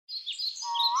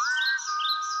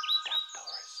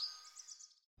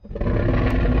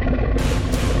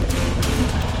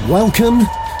Welcome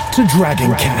to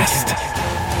Dragoncast,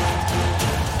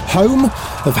 home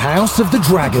of House of the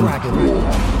Dragon.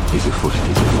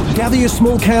 Gather your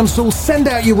small council, send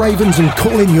out your ravens and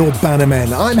call in your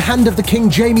bannermen. I'm Hand of the King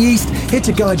Jamie East, here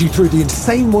to guide you through the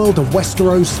insane world of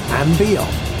Westeros and beyond.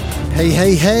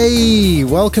 Hey,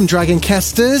 welcome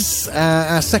Dragoncasters.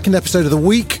 Our second episode of the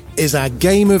week is our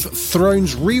Game of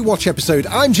Thrones rewatch episode.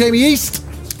 I'm Jamie East.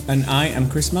 And I am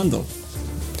Chris Mandel.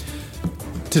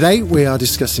 Today we are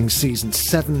discussing Season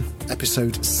 7,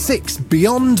 Episode 6,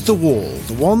 Beyond the Wall,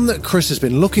 the one that Chris has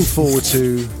been looking forward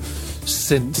to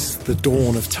since the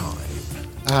dawn of time.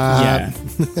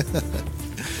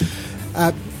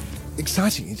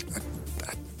 Exciting.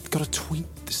 I got a tweet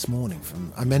this morning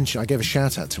from... I gave a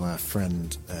shout out to our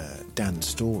friend Dan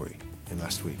Story in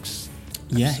last week's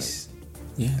episode. Yes.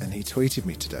 Yeah. And he tweeted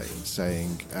me today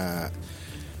saying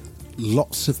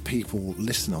lots of people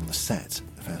listen on the set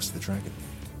of House of the Dragon.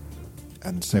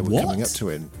 And so we're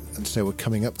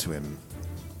coming up to him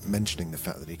mentioning the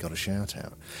fact that he got a shout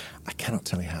out. I cannot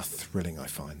tell you how thrilling I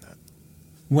find that.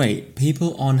 Wait,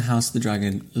 people on House of the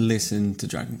Dragon listen to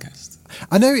Dragoncast?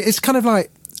 I know, it's kind of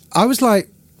like, I was like,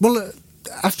 well,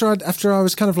 after I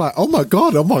was kind of like, oh my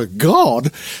god, I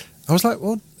was like,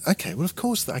 well, okay, well, of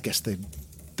course, I guess they're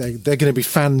going to be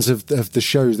fans of the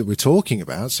show that we're talking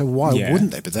about, so why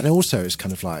wouldn't they? But then also it's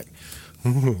kind of like,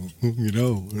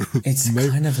 it's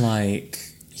kind of like,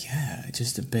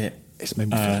 just a bit. It's made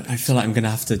me feel I feel like I'm going to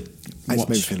have to watch. It's made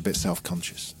me feel a bit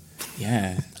self-conscious.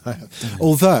 Yeah.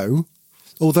 Although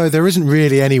there isn't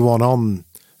really anyone on.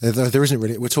 There isn't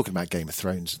really. We're talking about Game of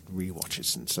Thrones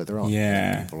rewatches, and so there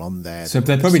aren't people on there. So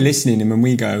they're probably listening, and when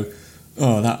we go,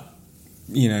 oh,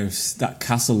 that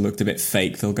castle looked a bit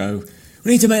fake, they'll go,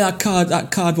 we need to make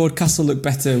that cardboard castle look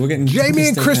better. We're getting Jamie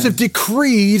and Chris have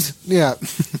decreed. Yeah.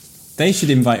 They should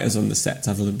invite us on the set to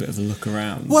have a little bit of a look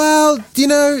around. Well,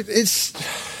 this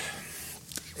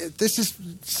is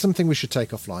something we should take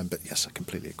offline, but yes, I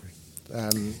completely agree.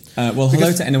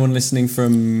 Hello to anyone listening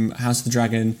from House of the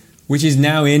Dragon, which is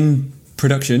now in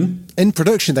production. In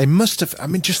production, they must have. I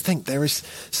mean, just think there's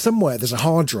a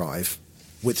hard drive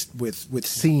with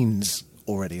scenes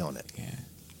already on it. Yeah,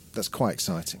 that's quite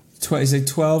exciting. It's like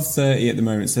 12:30 at the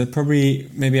moment, so they're probably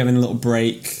maybe having a little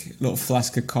break, a little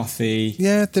flask of coffee.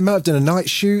 Yeah, they might have done a night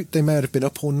shoot. They might have been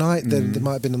up all night. They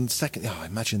might have been on the second. Oh,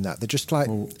 imagine that. They're just like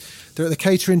they're at the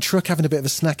catering truck having a bit of a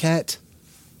snackette.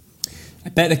 I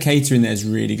bet the catering there is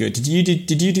really good. Did you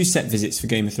do set visits for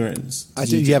Game of Thrones? I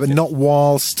did, yeah, but not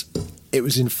whilst it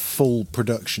was in full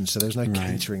production, so there was no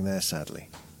catering there, sadly.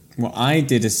 Well, I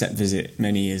did a set visit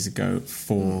many years ago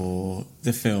for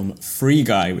the film Free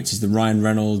Guy, which is the Ryan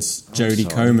Reynolds, Jodie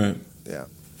Comer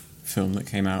film that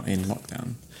came out in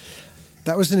lockdown.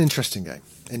 That was an interesting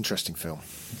film.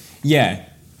 Yeah.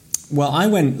 Well, I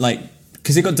went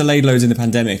because it got delayed loads in the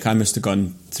pandemic. I must have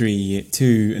gone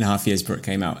 2.5 years before it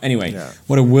came out. Anyway,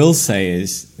 What I will say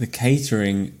is the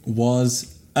catering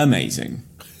was amazing.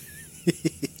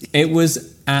 It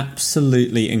was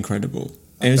absolutely incredible.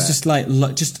 It was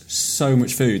just so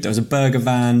much food. There was a burger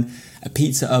van, a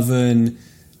pizza oven.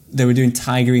 They were doing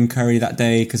Thai green curry that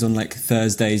day because on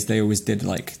Thursdays they always did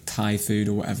Thai food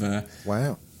or whatever.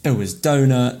 Wow. There was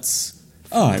donuts.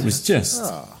 Oh, it was just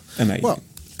amazing. Well,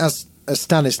 as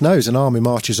Stannis knows, an army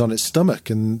marches on its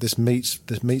stomach, and this meat's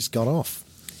gone off.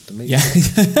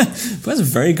 That's a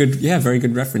very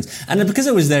good reference. And because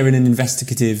I was there in an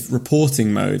investigative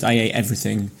reporting mode, I ate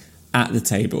everything at the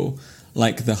table.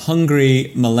 Like the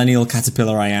hungry millennial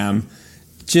caterpillar I am,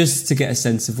 just to get a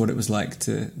sense of what it was like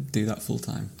to do that full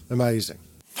time. Amazing.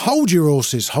 Hold your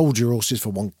horses for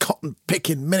one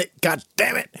cotton-picking minute, god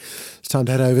damn it. It's time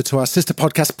to head over to our sister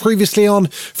podcast Previously On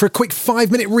for a quick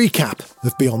 5-minute recap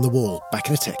of Beyond the Wall. Back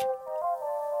in a tick.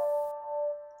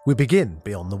 We begin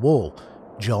Beyond the Wall.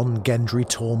 Jon, Gendry,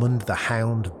 Tormund, the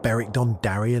Hound, Beric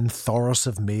Dondarrion, Thoros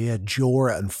of Myr,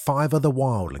 Jorah and 5 other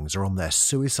wildlings are on their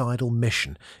suicidal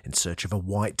mission in search of a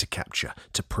White to capture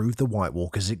to prove the White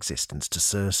Walker's existence to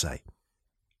Cersei.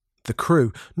 The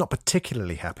crew, not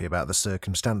particularly happy about the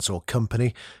circumstance or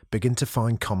company, begin to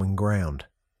find common ground.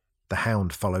 The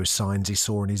Hound follows signs he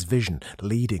saw in his vision,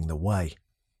 leading the way.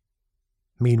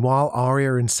 Meanwhile,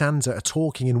 Arya and Sansa are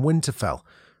talking in Winterfell,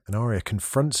 and Arya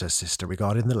confronts her sister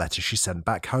regarding the letter she sent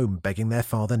back home begging their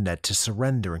father Ned to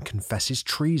surrender and confess his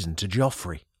treason to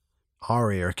Joffrey.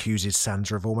 Arya accuses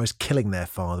Sansa of almost killing their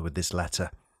father with this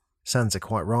letter. Sansa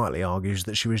quite rightly argues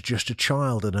that she was just a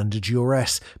child and under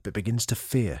duress, but begins to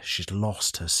fear she's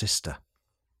lost her sister.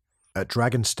 At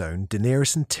Dragonstone,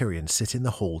 Daenerys and Tyrion sit in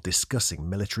the hall discussing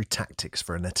military tactics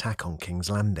for an attack on King's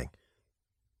Landing.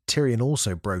 Tyrion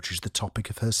also broaches the topic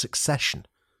of her succession,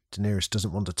 Daenerys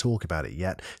doesn't want to talk about it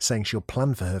yet, saying she'll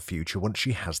plan for her future once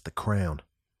she has the crown.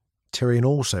 Tyrion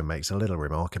also makes a little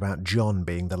remark about Jon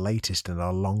being the latest in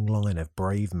a long line of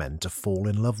brave men to fall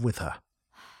in love with her.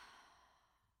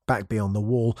 Back beyond the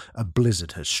wall, a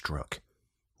blizzard has struck.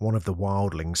 One of the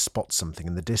wildlings spots something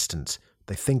in the distance.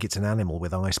 They think it's an animal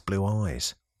with ice-blue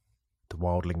eyes. The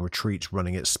wildling retreats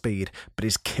running at speed, but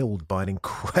is killed by an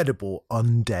incredible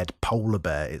undead polar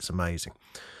bear. It's amazing.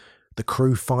 The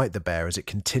crew fight the bear as it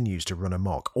continues to run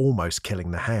amok, almost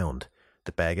killing the hound.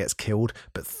 The bear gets killed,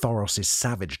 but Thoros is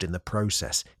savaged in the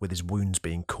process, with his wounds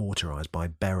being cauterized by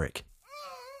Beric.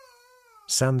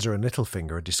 Sansa and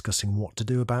Littlefinger are discussing what to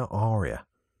do about Arya.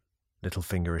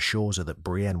 Littlefinger assures her that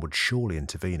Brienne would surely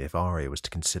intervene if Arya was to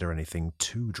consider anything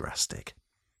too drastic.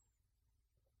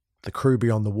 The crew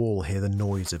beyond the wall hear the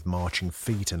noise of marching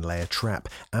feet and lay a trap,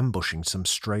 ambushing some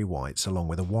stray whites along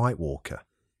with a White Walker.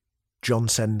 Jon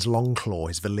sends Longclaw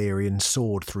his Valyrian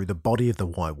sword through the body of the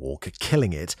White Walker,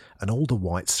 killing it and all the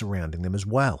whites surrounding them as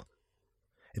well.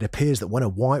 It appears that when a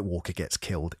White Walker gets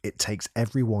killed, it takes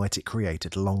every white it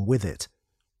created along with it.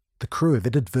 The crew have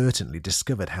inadvertently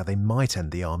discovered how they might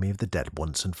end the army of the dead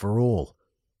once and for all.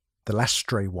 The last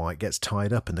stray white gets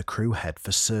tied up and the crew head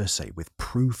for Cersei with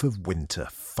proof of winter,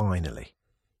 finally.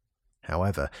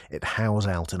 However, it howls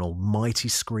out an almighty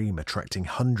scream, attracting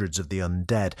hundreds of the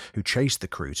undead who chase the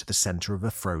crew to the centre of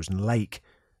a frozen lake.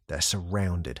 They're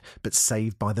surrounded, but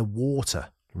saved by the water.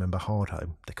 Remember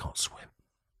Hardhome? They can't swim.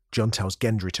 Jon tells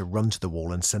Gendry to run to the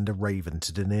wall and send a raven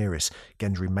to Daenerys.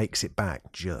 Gendry makes it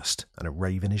back, just, and a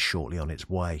raven is shortly on its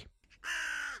way.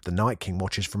 The Night King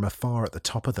watches from afar at the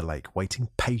top of the lake, waiting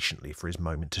patiently for his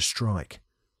moment to strike.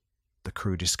 The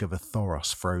crew discover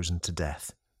Thoros frozen to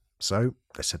death, so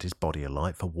they set his body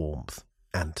alight for warmth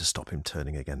and to stop him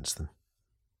turning against them.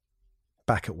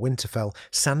 Back at Winterfell,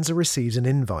 Sansa receives an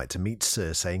invite to meet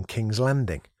Cersei in King's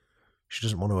Landing. She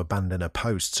doesn't want to abandon her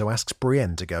post, so asks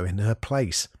Brienne to go in her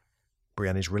place.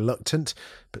 Brienne is reluctant,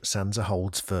 but Sansa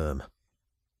holds firm.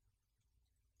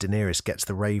 Daenerys gets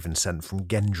the raven sent from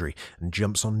Gendry and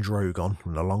jumps on Drogon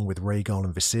and, along with Rhaegal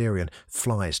and Viserion,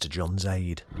 flies to Jon's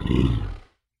aid.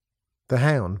 The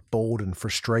Hound, bored and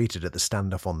frustrated at the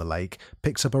standoff on the lake,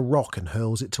 picks up a rock and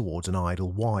hurls it towards an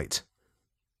idle white.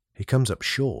 He comes up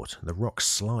short, and the rock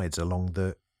slides along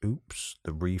the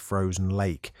refrozen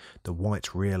lake. The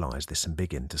whites realise this and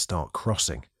begin to start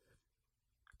crossing.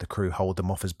 The crew hold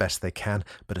them off as best they can,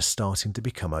 but are starting to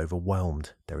become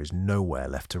overwhelmed. There is nowhere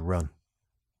left to run.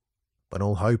 When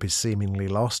all hope is seemingly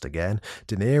lost again,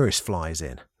 Daenerys flies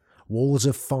in. Walls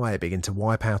of fire begin to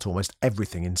wipe out almost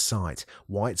everything in sight.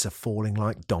 Whites are falling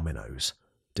like dominoes.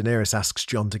 Daenerys asks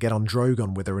Jon to get on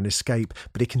Drogon with her and escape,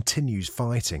 but he continues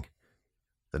fighting.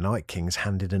 The Night King's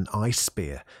handed an ice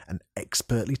spear and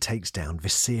expertly takes down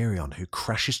Viserion, who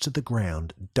crashes to the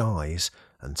ground, dies,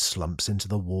 and slumps into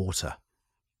the water.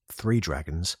 3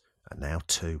 dragons, and now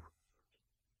 2.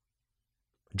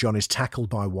 Jon is tackled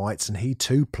by whites and he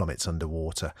too plummets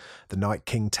underwater. The Night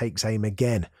King takes aim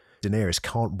again. Daenerys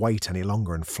can't wait any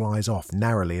longer and flies off,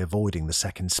 narrowly avoiding the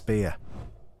second spear.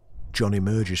 Jon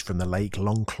emerges from the lake,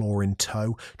 Longclaw in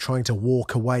tow, trying to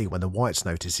walk away when the whites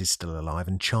notice he's still alive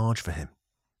and charge for him.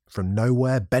 From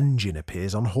nowhere, Benjen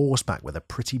appears on horseback with a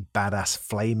pretty badass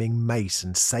flaming mace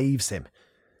and saves him.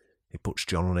 He puts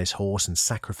Jon on his horse and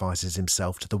sacrifices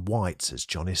himself to the whites as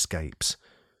Jon escapes.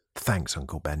 Thanks,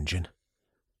 Uncle Benjen.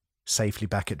 Safely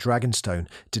back at Dragonstone,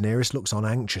 Daenerys looks on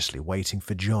anxiously, waiting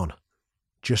for Jon.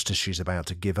 Just as she's about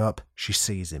to give up, she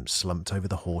sees him slumped over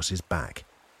the horse's back.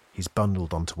 He's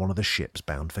bundled onto one of the ships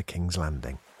bound for King's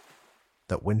Landing.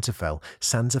 At Winterfell,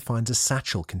 Sansa finds a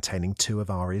satchel containing 2 of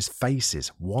Arya's faces,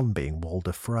 one being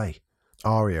Walder Frey.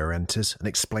 Arya enters and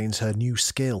explains her new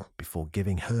skill before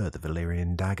giving her the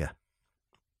Valyrian dagger.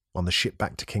 On the ship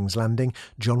back to King's Landing,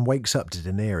 Jon wakes up to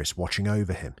Daenerys watching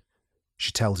over him.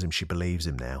 She tells him she believes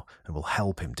him now and will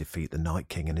help him defeat the Night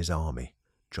King and his army.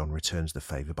 Jon returns the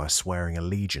favour by swearing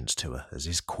allegiance to her as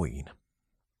his queen.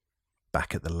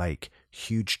 Back at the lake,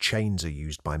 huge chains are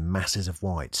used by masses of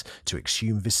whites to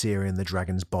exhume Viserion the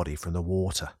dragon's body from the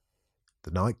water.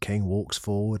 The Night King walks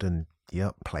forward and,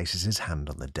 places his hand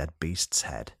on the dead beast's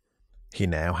head. He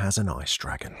now has an ice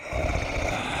dragon.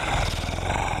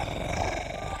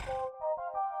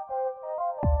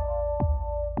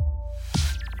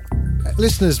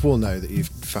 Listeners will know that you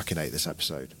fucking hate this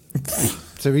episode.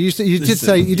 So you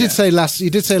did say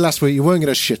last week you weren't going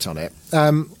to shit on it.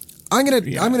 I'm going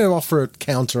to offer a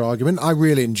counter argument. I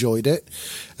really enjoyed it.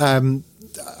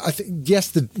 I think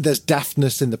there's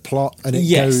daftness in the plot, and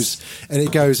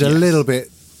it goes a little bit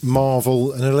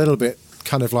Marvel and a little bit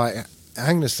kind of like,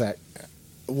 hang on a sec,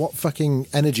 what fucking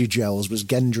energy gels was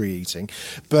Gendry eating?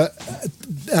 But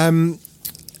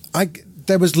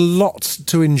there was lots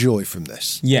to enjoy from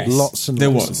this. Yes, lots and there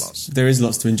lots was. and lots. There is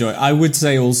lots to enjoy. I would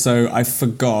say also I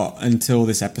forgot until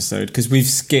this episode, because we've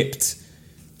skipped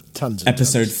Tons of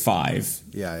episode tons. 5.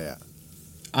 Yeah.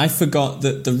 I forgot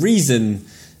that the reason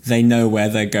they know where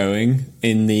they're going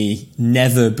in the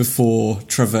never before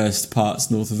traversed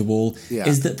parts north of the wall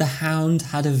is that the Hound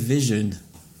had a vision.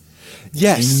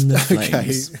 Yes. In the Okay.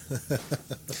 flames.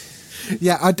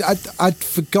 Yeah, I'd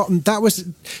forgotten that was.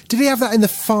 Did he have that in the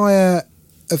fire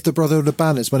of the Brotherhood of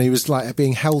Banners when he was like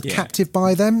being held captive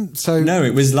by them? So No,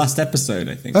 it was last episode,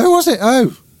 I think. Oh, was it?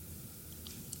 Oh,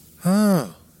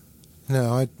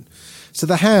 no. So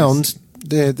the Hound,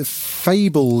 the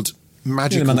fabled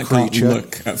magical the man that creature. can't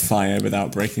look at fire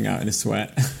without breaking out in a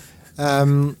sweat.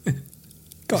 Got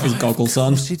his goggles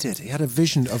on. Of course he did. He had a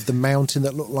vision of the mountain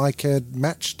that looked like an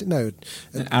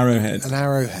arrowhead. An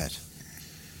arrowhead.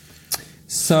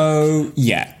 So,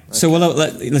 yeah. Okay. So, well,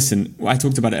 listen, I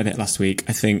talked about it a bit last week.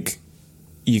 I think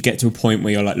you get to a point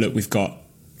where you're like, look, we've got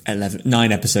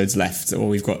 9 episodes left, or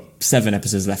we've got 7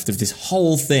 episodes left of this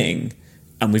whole thing,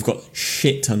 and we've got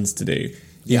shit tons to do.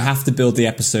 You have to build the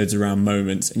episodes around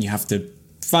moments, and you have to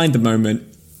find the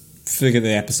moment, figure the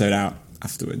episode out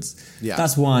afterwards. Yeah.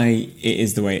 That's why it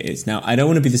is the way it is. Now, I don't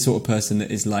want to be the sort of person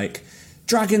that is like,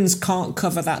 dragons can't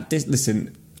cover that.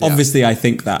 Listen, obviously I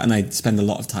think that, and I spend a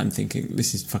lot of time thinking,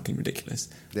 this is fucking ridiculous.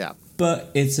 Yeah. But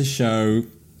it's a show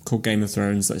called Game of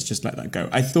Thrones. Let's just let that go.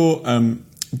 I thought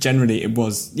generally it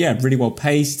was, really well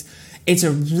paced. It's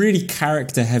a really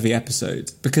character-heavy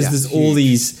episode because there's all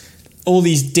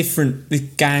these different... The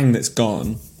gang that's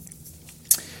gone.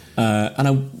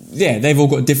 They've all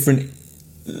got different...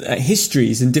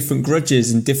 histories and different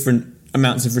grudges and different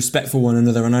amounts of respect for one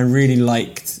another, and I really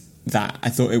liked that. I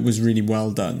thought it was really well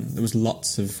done. There was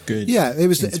lots of good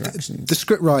interactions. The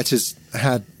script writers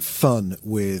had fun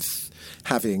with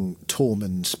having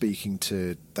Tormund speaking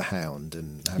to the Hound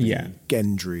and having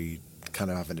Gendry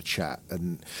kind of having a chat,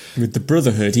 and with the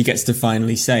Brotherhood he gets to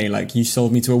finally say, like, you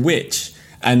sold me to a witch,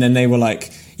 and then they were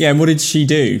like, and what did she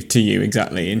do to you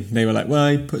exactly? And they were like,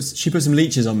 well, she put some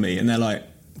leeches on me, and they're like,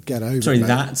 get over sorry, it,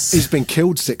 mate. He's been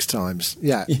killed 6 times.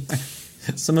 Yeah.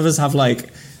 Some of us have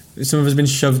been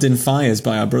shoved in fires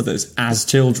by our brothers as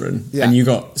children, and you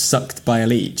got sucked by a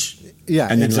leech,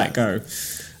 and then let go.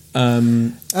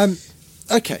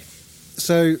 Okay,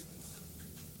 so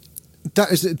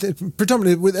that is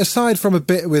predominantly, aside from a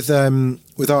bit with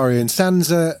Arya and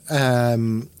Sansa,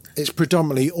 it's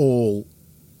predominantly all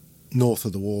north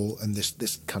of the wall and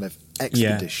this kind of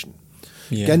expedition.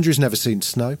 Gendry's never seen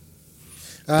snow.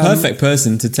 Perfect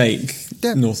person to take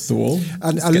north of the wall.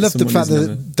 And I love the fact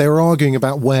that they were arguing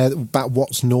about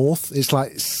what's north. It's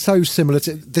like so similar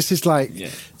to this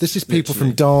is people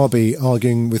from Derby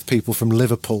arguing with people from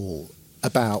Liverpool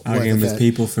about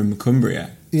people from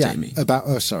Cumbria. Jamie. About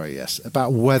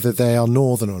whether they are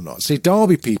northern or not. See,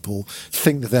 Derby people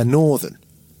think that they're northern.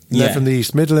 They're from the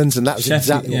East Midlands, and that's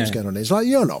exactly what's going on. It's like,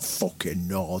 you're not fucking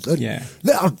northern. Yeah.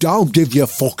 I'll give you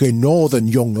fucking northern,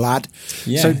 young lad.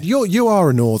 Yeah. So you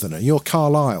are a northerner. You're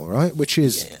Carlisle, right? Which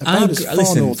is about as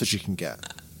far north as you can get.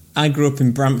 I grew up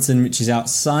in Brampton, which is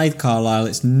outside Carlisle.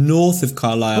 It's north of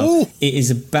Carlisle. Ooh. It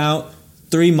is about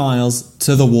 3 miles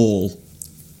to the wall,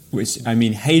 which, I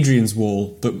mean, Hadrian's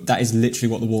Wall, but that is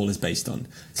literally what the wall is based on.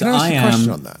 So can I ask you a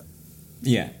question on that?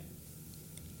 Yeah.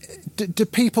 Do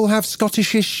people have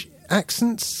Scottish-ish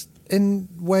accents in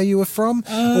where you were from,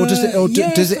 or is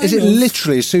it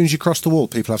literally as soon as you cross the wall,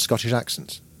 people have Scottish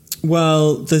accents?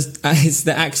 Well, it's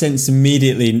the accents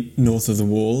immediately north of the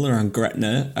wall around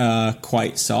Gretna are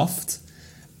quite soft,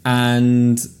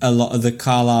 and a lot of the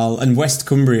Carlisle and West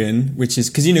Cumbrian, which is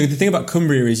because the thing about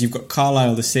Cumbria is you've got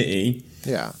Carlisle the city,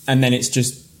 and then it's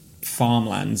just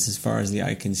farmlands as far as the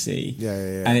eye can see,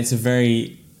 and it's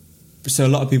so a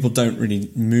lot of people don't really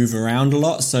move around a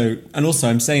lot. So, and also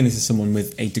I'm saying this as someone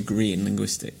with a degree in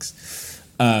linguistics.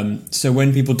 So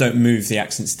when people don't move, the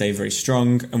accents stay very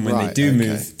strong, and when they do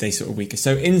move, they sort of weaker.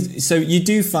 So you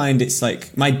do find it's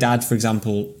like my dad, for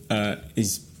example,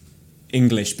 is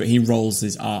English, but he rolls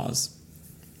his R's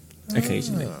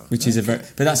occasionally, which is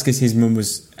but that's because his mum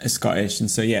was Scottish,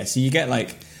 and so you get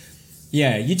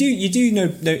you do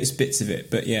notice bits of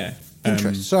it, but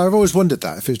interesting. So I've always wondered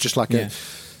that if it's just like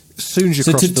as soon as you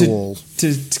cross the wall.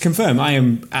 To confirm, I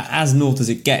am as north as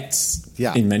it gets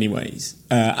in many ways.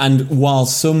 And while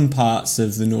some parts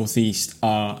of the northeast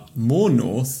are more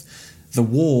north, the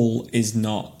wall is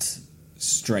not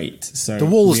straight. So the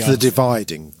wall's the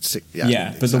dividing.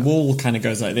 The wall kind of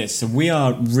goes like this. So we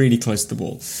are really close to the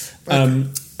wall.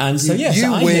 And so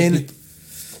you win.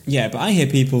 Yeah, but I hear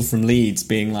people from Leeds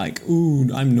being like,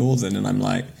 "Ooh, I'm Northern," and I'm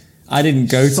like, I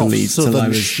didn't go to Leeds till I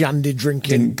was shandy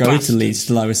drinking. Didn't go to Leeds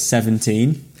till I was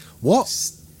 17.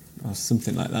 What? Or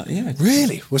something like that. Yeah.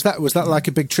 Really? Was that like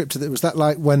a big trip to was that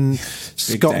like when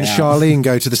Scott and Charlene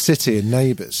go to the city in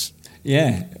Neighbours?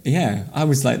 Yeah. I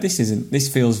was like, this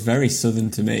feels very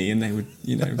southern to me, and they would,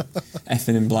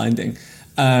 effing and blinding.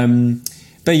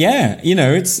 But yeah,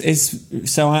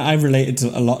 it's so I related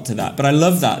to a lot to that. But I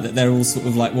love that they're all sort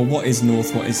of like, well, what is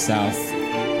north, what is south?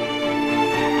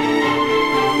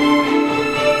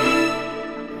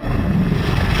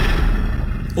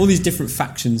 All these different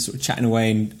factions sort of chatting away,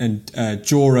 and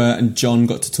Jorah and Jon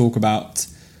got to talk about,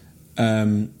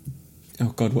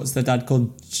 what's their dad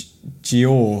called?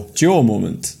 Gior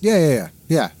Mormont. Yeah.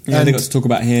 Yeah, they got to talk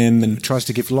about him, and tries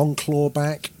to give Longclaw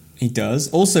back. He does.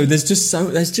 Also, there's just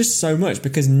so much,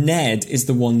 because Ned is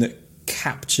the one that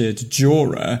captured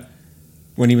Jorah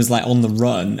when he was like on the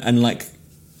run, and like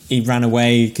he ran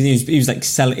away because he was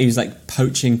like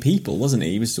poaching people, wasn't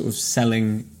he? He was sort of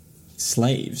selling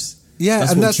slaves. Yeah,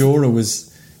 that's what Jorah was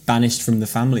banished from the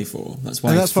family for. That's why.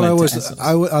 And that's what I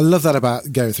love that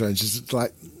about Game of Thrones. It's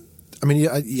like, I mean,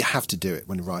 you have to do it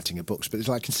when you're writing a book, but it's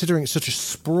like, considering it's such a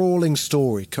sprawling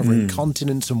story covering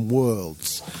continents and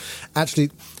worlds.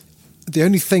 Actually, the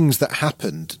only things that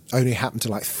happened only happened to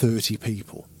like 30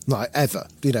 people, like ever.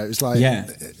 It's like,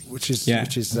 which is.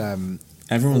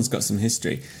 Everyone's got some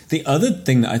history. The other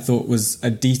thing that I thought was a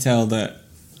detail that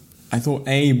I thought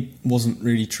A, wasn't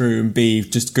really true, and B,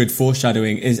 just good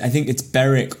foreshadowing, is I think it's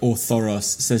Beric or Thoros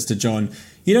says to Jon,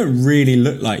 you don't really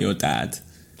look like your dad.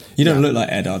 You don't look like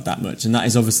Eddard that much, and that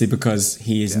is obviously because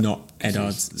he is not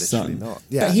Eddard's son. Not.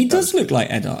 Yeah, but he does look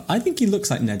like Eddard. I think he looks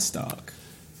like Ned Stark.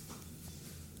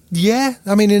 Yeah,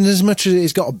 I mean, in as much as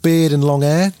he's got a beard and long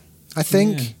hair, I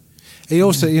think. Yeah. He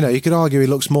also, you could argue he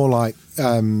looks more like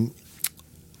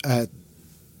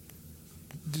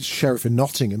Sheriff of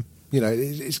Nottingham.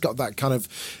 It's got that kind of.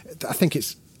 I think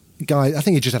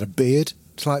he just had a beard.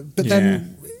 It's like, but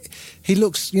then he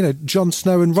looks. Jon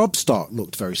Snow and Robb Stark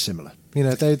looked very similar.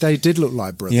 They did look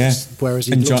like brothers. Yeah. Whereas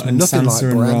he looks nothing like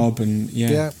Bran. And Robb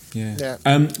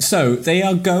and so they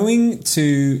are going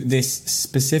to this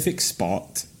specific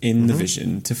spot in the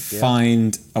vision to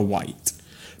find a white,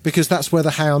 because that's where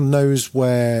the Hound knows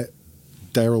where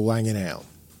they're all hanging out,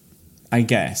 I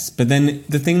guess. But then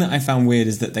the thing that I found weird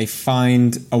is that they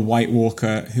find a White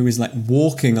Walker who is like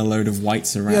walking a load of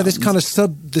whites around. Yeah, this kind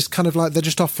of like they're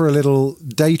just off for a little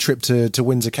day trip to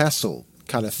Windsor Castle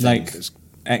kind of thing. Like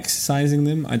exercising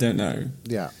them? I don't know.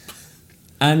 Yeah.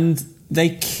 And they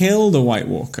kill the White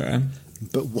Walker.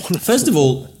 But one of First of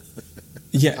all,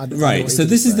 yeah, right. So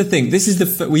this is the thing. This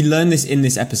is we learn this in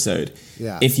this episode.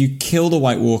 Yeah. If you kill the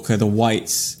White Walker, the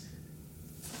whites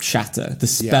shatter. The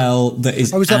spell that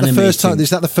is animating. Is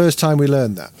that the first time we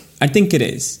learned that? I think it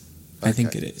is. Okay. I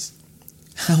think it is.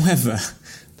 However,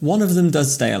 one of them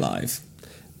does stay alive.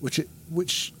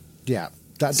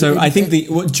 So I think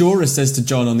what Jorah says to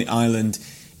Jon on the island,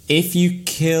 if you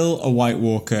kill a White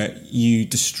Walker, you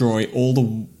destroy all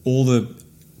the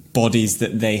bodies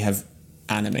that they have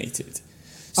animated.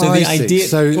 So the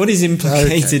idea, what is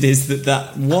implicated is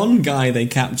that one guy they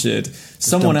captured,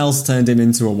 someone else turned him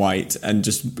into a white and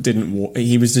just didn't walk.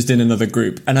 He was just in another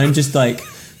group. And I'm just like,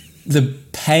 the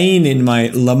pain in my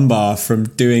lumbar from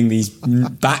doing these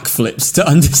backflips to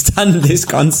understand this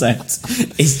concept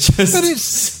is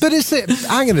just...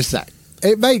 hang on a sec.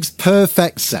 It makes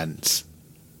perfect sense.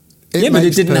 But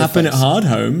it didn't happen at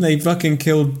Hardhome. They fucking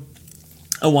killed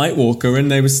a White Walker, and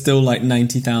there was still like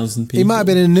 90,000 people. He might have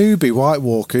been a newbie White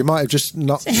Walker. He might have just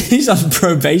not. He's on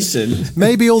probation.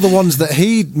 Maybe all the ones that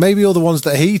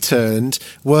he turned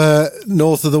were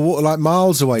north of the water, like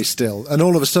miles away still. And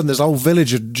all of a sudden, there's a whole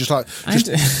village of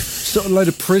sort of load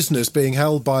of prisoners being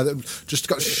held by just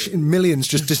got millions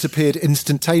just disappeared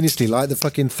instantaneously, like the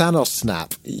fucking Thanos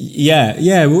snap.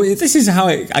 Yeah. Well, this is how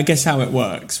it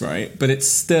works, right? But it's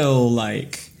still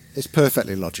like. It's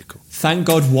perfectly logical. Thank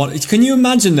God. Can you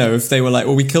imagine, though, if they were like,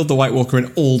 well, we killed the White Walker and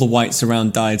all the whites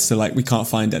around died, so like we can't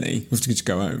find any. We have to just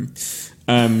go home.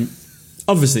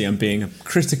 Obviously, I'm being a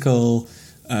critical,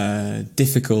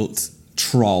 difficult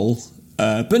troll.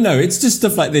 But no, it's just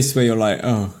stuff like this where you're like,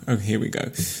 oh, here we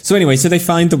go. So anyway, so they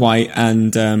find the white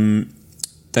and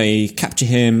they capture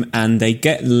him and they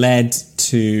get led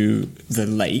to the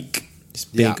lake, this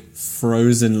big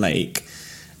frozen lake.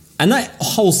 And that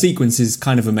whole sequence is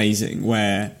kind of amazing,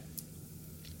 where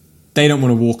they don't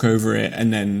want to walk over it,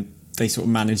 and then they sort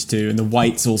of manage to, and the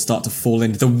whites all start to fall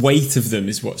in. The weight of them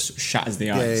is what shatters the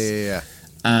ice. Yeah.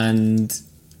 And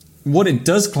what it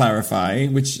does clarify,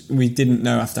 which we didn't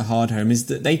know after Hardhome, is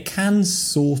that they can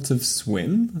sort of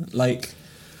swim. Like,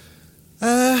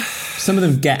 some of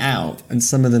them get out, and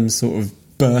some of them sort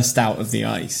of burst out of the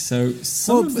ice. So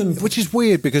some of them, which is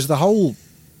weird because the whole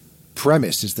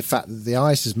premise is the fact that the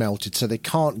ice has melted, so they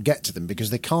can't get to them because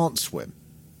they can't swim.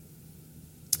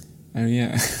 Oh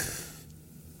yeah.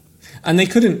 And they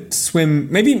couldn't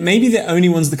swim. Maybe the only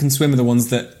ones that can swim are the ones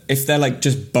that, if they're like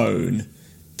just bone,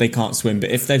 they can't swim.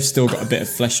 But if they've still got a bit of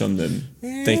flesh on them,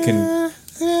 they can.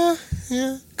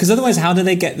 Yeah. Because otherwise, how do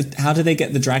they get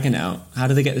the dragon out? How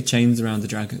do they get the chains around the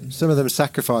dragon? Some of them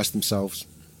sacrifice themselves.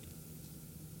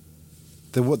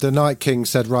 The Night King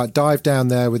said, "Right, dive down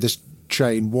there with this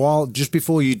chain just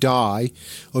before you die,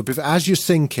 or as you're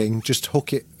sinking, just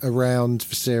hook it around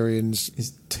Viserion's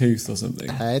his tooth or something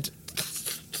head."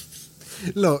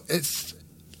 Look, it's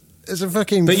a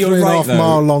fucking but 3.5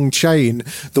 mile long chain,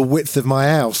 the width of my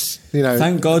house. You know.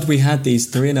 Thank God we had these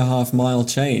 3.5 mile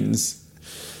chains.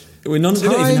 We don't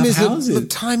even have houses.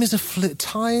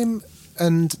 Time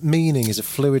and meaning is a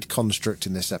fluid construct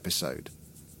in this episode.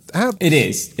 It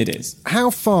is. How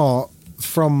far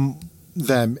from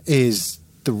them is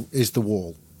the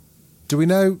wall? Do we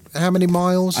know how many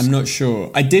miles? I'm not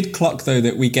sure. I did clock, though,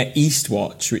 that we get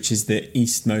Eastwatch, which is the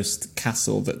eastmost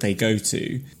castle that they go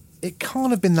to. It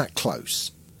can't have been that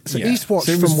close. So yeah. Eastwatch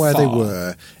so from where far. they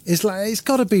were is like it's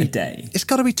got to be a day. It's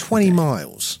got to be 20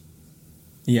 miles.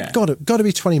 Yeah, got to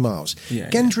be 20 miles. Yeah,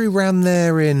 Gendry ran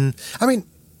there in. I mean,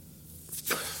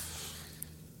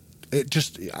 it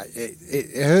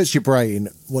hurts your brain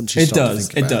once you start to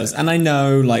think about it. It does. And I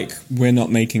know, like, we're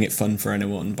not making it fun for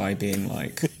anyone by being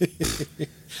like,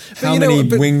 how many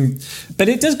wing... But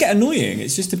it does get annoying.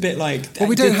 It's just a bit like... Well,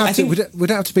 we don't have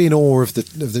to be in awe of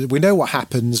the... We know what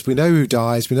happens. We know who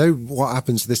dies. We know what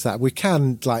happens to this, that. We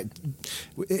can, like...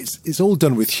 It's all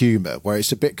done with humour, where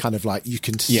it's a bit kind of like you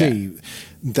can see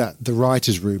that the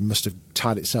writer's room must have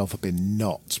tied itself up in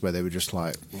knots, where they were just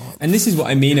like... What? And this is what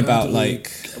I mean about,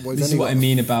 like... This is what I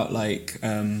mean about, like...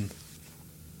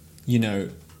 you know,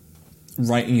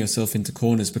 writing yourself into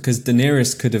corners, because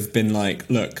Daenerys could have been like,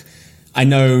 look, I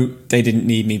know they didn't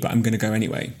need me, but I'm going to go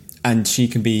anyway. And she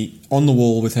can be on the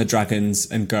wall with her dragons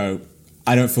and go,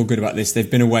 I don't feel good about this. They've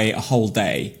been away a whole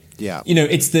day. Yeah. You know,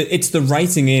 it's the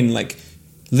writing in, like,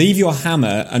 leave your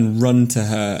hammer and run to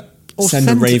her, or send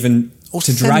a raven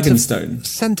to Dragonstone.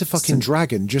 Send a fucking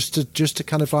dragon just to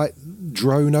kind of like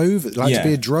drone over, like to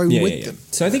be a drone with them.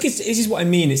 So I think this is what I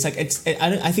mean. It's like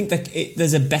I think that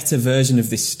there's a better version of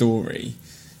this story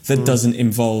that doesn't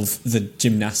involve the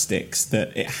gymnastics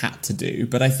that it had to do.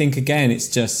 But I think again, it's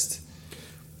just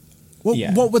what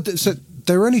would so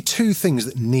there are only two things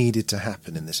that needed to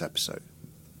happen in this episode,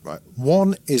 right?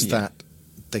 One is that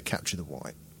they capture the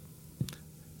White.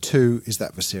 Two is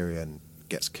that Viserion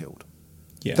gets killed.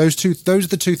 Yeah. Those are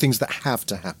the two things that have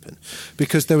to happen,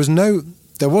 because there was no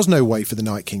way for the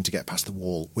Night King to get past the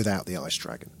wall without the Ice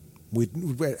Dragon.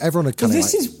 Everyone had kind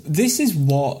of this is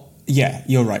what. Yeah,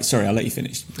 you're right. Sorry, I'll let you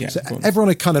finish. Yeah, so everyone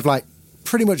had kind of like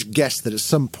pretty much guessed that at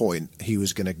some point he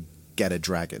was going to get a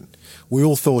dragon. We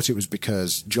all thought it was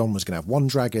because Jon was going to have one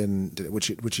dragon,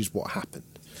 which is what happened.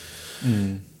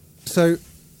 Mm. So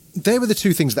they were the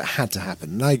two things that had to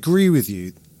happen, and I agree with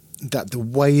you that the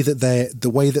way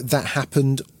that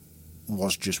happened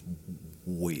was just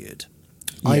weird.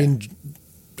 Yeah.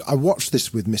 I watched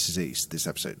this with Mrs. East, this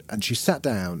episode, and she sat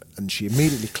down and she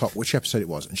immediately clocked which episode it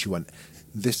was, and she went,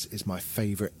 "This is my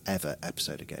favourite ever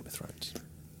episode of Game of Thrones."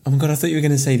 Oh my God, I thought you were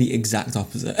going to say the exact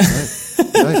opposite.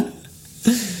 No.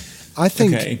 I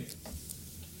think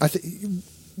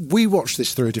we watched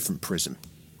this through a different prism.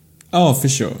 Oh, for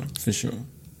sure.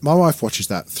 My wife watches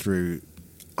that through,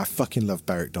 I fucking love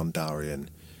Beric Dondarrion.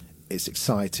 It's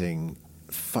exciting.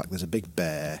 Fuck, there's a big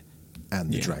bear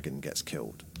and the dragon gets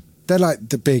killed. They're like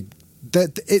the big...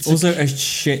 It's also a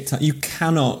shit ton. You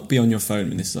cannot be on your phone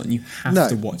when this is on. You have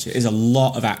to watch it. It's a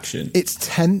lot of action. It's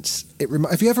tense.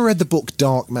 Have you ever read the book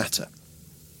Dark Matter?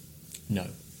 No.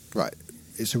 Right.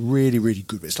 It's a really, really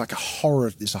good. It's like a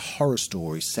horror. It's a horror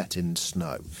story set in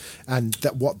snow, and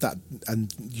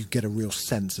and you get a real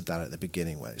sense of that at the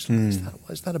beginning, where it's like,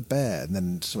 is that a bear? And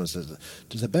then someone says,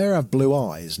 "Does a bear have blue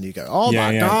eyes?" And you go, "Oh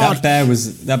my God!"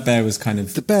 That bear was kind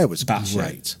of the bear was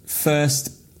great.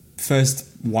 First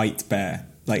white bear,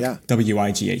 like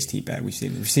WIGHT bear. We've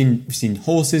seen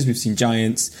horses, we've seen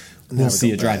giants. We'll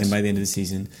see a dragon by the end of the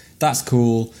season. That's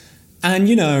cool, and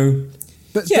you know.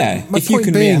 But my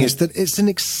point being is that it's an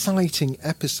exciting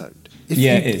episode. It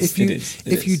is.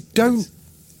 If you don't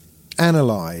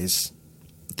analyse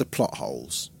the plot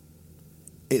holes,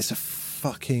 it's a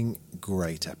fucking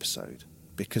great episode.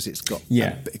 because it's got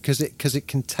Yeah. because it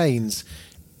contains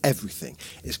everything.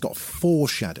 It's got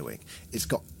foreshadowing, it's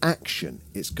got action,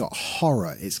 it's got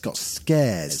horror, it's got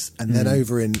scares, and then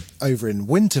over in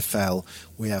Winterfell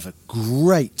we have a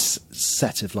great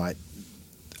set of like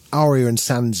Arya and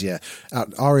Sansa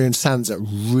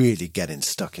really getting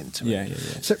stuck into it. Yeah.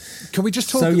 So can we just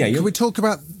talk? Can we talk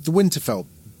about the Winterfell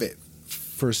bit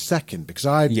for a second? Because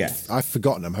I've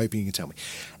forgotten. I'm hoping you can tell me.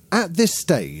 At this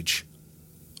stage,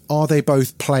 are they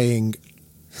both playing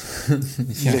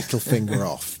Littlefinger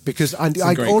off? Because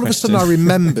all of a sudden I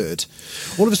remembered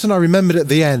at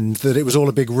the end that it was all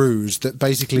a big ruse. That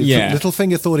basically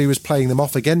Littlefinger thought he was playing them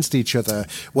off against each other,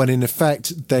 when in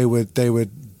effect they were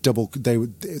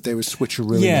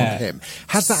switcherooing on him.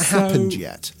 Has that happened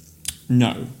yet?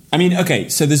 No. I mean, okay.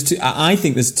 So I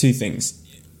think there's two things.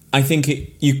 I think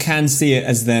you can see it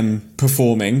as them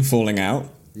performing, falling out.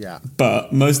 Yeah.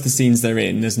 But most of the scenes they're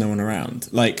in, there's no one around.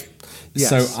 Like. Yes.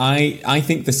 So I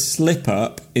think the slip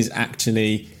up is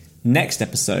actually next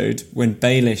episode when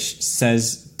Baelish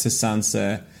says to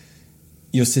Sansa,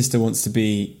 your sister wants to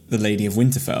be the Lady of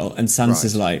Winterfell, and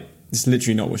Sansa's like, it's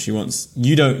literally not what she wants.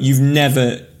 You've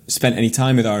never spent any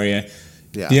time with Arya.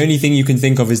 Yeah. The only thing you can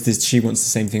think of is that she wants the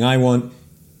same thing I want.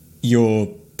 You're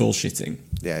bullshitting.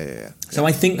 Yeah. So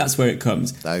I think that's where it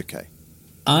comes. Okay.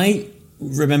 I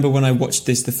remember when I watched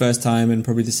this the first time, and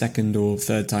probably the second or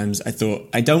third times, I thought,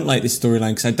 I don't like this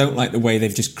storyline because I don't like the way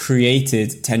they've just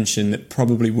created tension that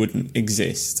probably wouldn't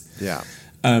exist. Yeah.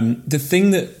 The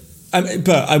thing that...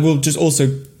 but I will just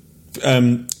also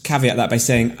caveat that by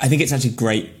saying I think it's actually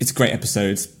great. It's a great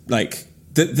episode. Like,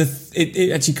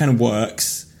 it actually kind of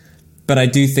works, but I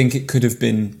do think it could have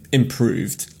been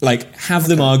improved. Like, have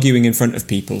them arguing in front of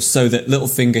people so that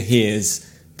Littlefinger hears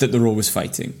that they're always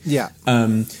fighting. Yeah.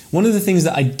 One of the things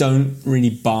that I don't really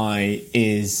buy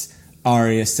is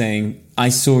Arya saying, I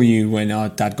saw you when our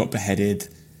dad got beheaded.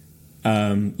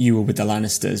 You were with the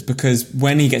Lannisters. Because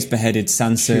when he gets beheaded,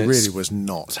 Sansa... She really was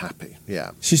not happy.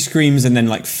 Yeah. She screams and then,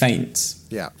 like, faints.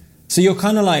 Yeah. So you're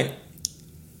kind of like...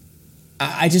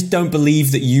 I just don't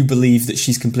believe that you believe that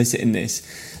she's complicit in this.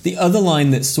 The other line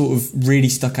that sort of really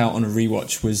stuck out on a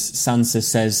rewatch was Sansa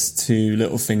says to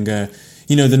Littlefinger,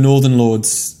 you know, the Northern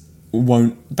Lords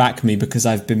won't back me because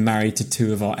I've been married to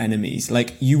two of our enemies.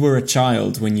 Like, you were a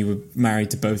child when you were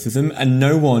married to both of them, and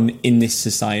no one in this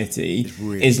society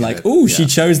is like, oh, she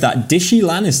chose that dishy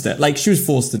Lannister. Like, she was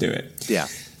forced to do it. Yeah.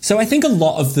 So I think a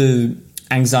lot of the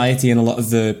anxiety and a lot of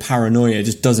the paranoia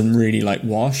just doesn't really, like,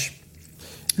 wash.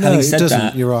 No, Having it said doesn't.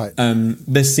 that, You're right.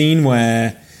 The scene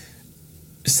where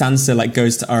Sansa, like,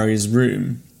 goes to Arya's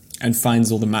room and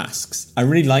finds all the masks. I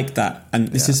really like that. And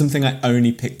this is something I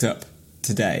only picked up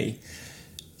today.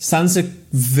 Sansa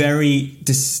very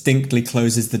distinctly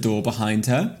closes the door behind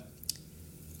her.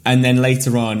 And then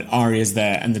later on, Arya's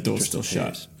there and the door's still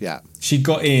shut. Yeah. She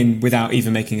got in without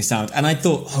even making a sound. And I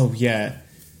thought, oh, yeah,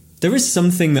 there is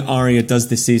something that Arya does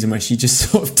this season where she just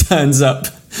sort of turns up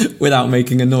without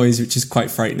making a noise, which is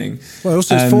quite frightening. Well,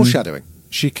 also it's foreshadowing.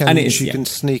 She can can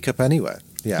sneak up anywhere.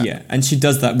 Yeah, and she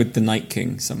does that with the Night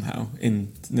King somehow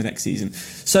in the next season.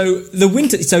 So the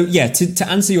winter. So yeah, to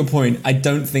answer your point, I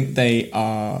don't think they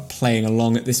are playing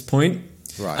along at this point.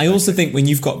 Right. I also think when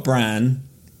you've got Bran,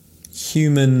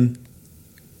 human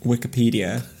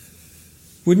Wikipedia,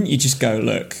 wouldn't you just go,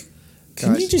 look?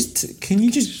 Can you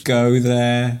just go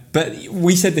there? But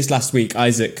we said this last week.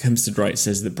 Isaac Hempstead Wright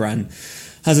says that Bran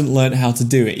hasn't learned how to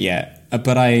do it yet.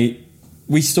 But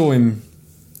we saw him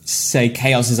say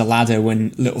chaos is a ladder when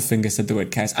Littlefinger said the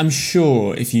word chaos. I'm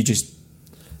sure if you just...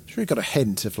 Sure, you got a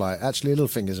hint of like, actually,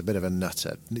 Littlefinger's a bit of a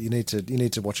nutter. You need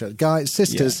to watch it, guys,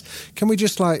 sisters. Yeah. Can we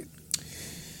just like,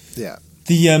 yeah.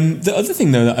 The other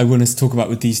thing though that I want to talk about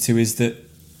with these two is that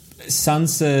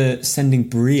Sansa sending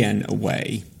Brienne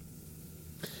away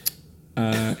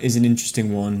is an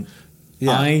interesting one.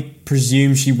 Yeah. I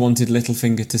presume she wanted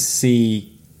Littlefinger to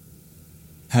see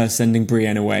her sending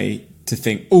Brienne away to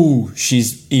think, oh,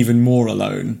 she's even more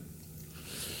alone,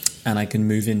 and I can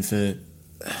move in for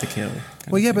the kill.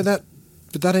 Well, yeah, but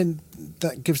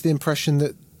that gives the impression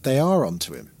that they are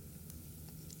onto him.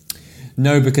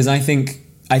 No, because I thought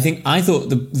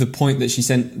the point that she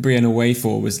sent Brienne away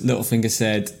for was Littlefinger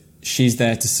said she's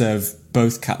there to serve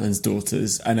both Catelyn's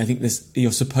daughters, and I think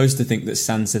you're supposed to think that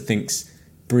Sansa thinks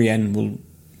Brienne will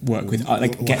work with,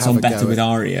 gets on better with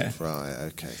Arya. Right.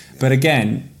 Okay. Yeah. But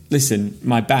again, listen,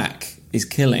 my back is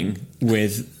killing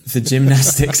with the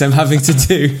gymnastics I'm having to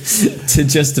do to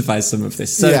justify some of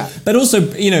this. So, but also,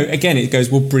 again, it goes,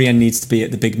 well, Brienne needs to be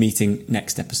at the big meeting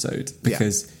next episode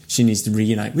because she needs to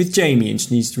reunite with Jaime and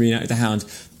she needs to reunite with the Hound.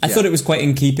 I thought it was quite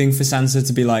in keeping for Sansa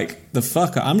to be like, the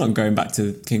fuck, I'm not going back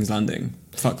to King's Landing.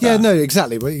 Fuck that. Yeah, no,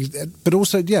 exactly. But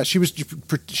also, yeah, she was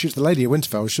the lady of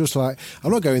Winterfell. She was like,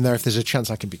 I'm not going there if there's a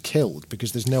chance I can be killed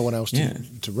because there's no one else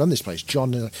to run this place.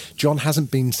 John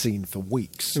hasn't been seen for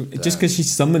weeks. Just because she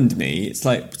summoned me, it's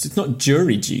like it's not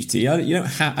jury duty. I don't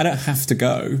have to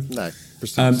go. No.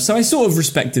 So I sort of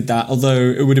respected that, although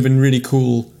it would have been really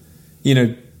cool,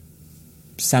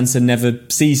 Sansa never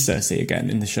sees Cersei again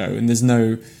in the show, and there's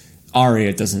no...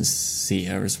 Arya doesn't see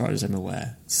her as far as I'm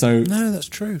aware. So no, that's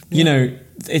true. Yeah.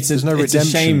 There's no redemption a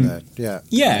shame. There.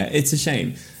 Yeah, it's a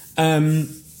shame.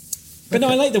 But no,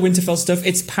 I like the Winterfell stuff.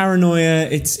 It's paranoia.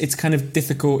 It's kind of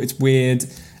difficult. It's weird.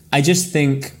 I just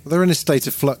think they're in a state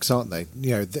of flux, aren't they?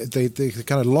 They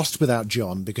kind of lost without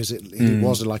Jon because he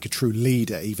was like a true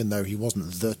leader, even though he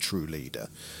wasn't the true leader.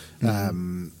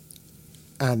 But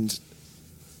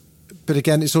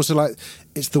again, it's also like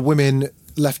it's the women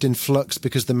left in flux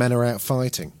because the men are out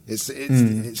fighting. It's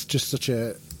just such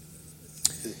a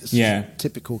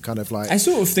typical kind of like... I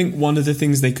sort of think one of the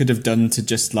things they could have done to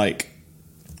just like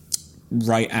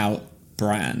write out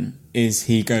Bran is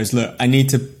he goes, look, I need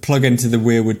to plug into the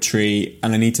weirwood tree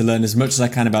and I need to learn as much as I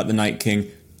can about the Night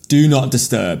King. Do not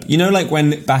disturb. Like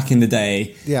when back in the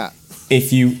day,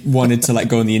 if you wanted to like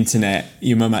go on the internet,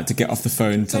 your mum had to get off the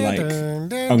phone to like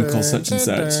Uncle such and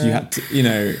such. You had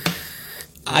to,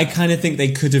 I kind of think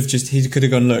he could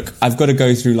have gone, look, I've got to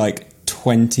go through like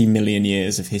 20 million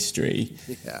years of history.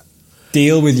 Yeah.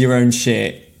 Deal with your own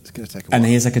shit. It's going to take a while. And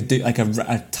he has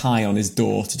a tie on his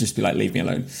door to just be like, leave me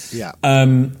alone. Yeah.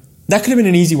 That could have been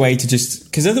an easy way to just...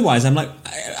 Because otherwise,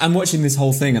 I'm watching this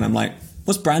whole thing and I'm like,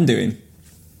 what's Bran doing?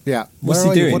 Yeah. What's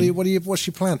he doing? What's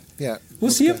your plan? Yeah.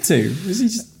 What's he up to? Is he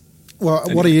just... Well,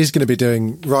 anyway. What he is going to be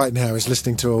doing right now is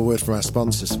listening to a word from our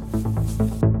sponsors.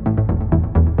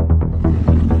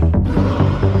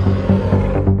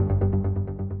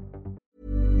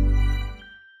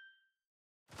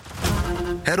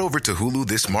 Head over to Hulu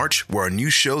this March, where our new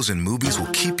shows and movies will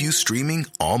keep you streaming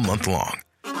all month long.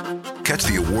 Catch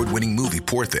the award-winning movie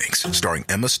Poor Things, starring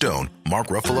Emma Stone, Mark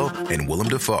Ruffalo, and Willem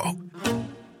Dafoe.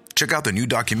 Check out the new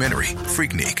documentary,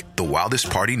 Freaknik, The Wildest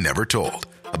Party Never Told,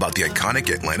 about the iconic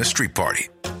Atlanta Street Party.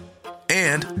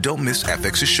 And don't miss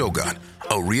FX's Shogun,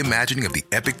 a reimagining of the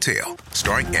epic tale,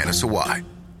 starring Anna Sawai.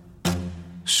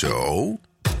 So,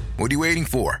 what are you waiting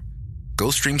for?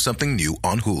 Go stream something new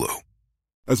on Hulu.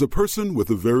 As a person with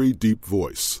a very deep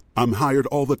voice, I'm hired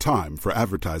all the time for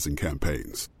advertising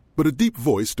campaigns. But a deep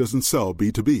voice doesn't sell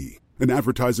B2B, and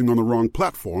advertising on the wrong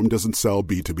platform doesn't sell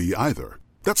B2B either.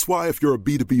 That's why if you're a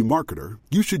B2B marketer,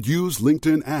 you should use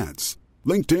LinkedIn ads.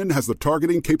 LinkedIn has the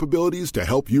targeting capabilities to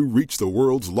help you reach the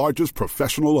world's largest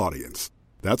professional audience.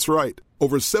 That's right,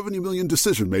 over 70 million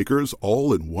decision makers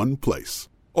all in one place.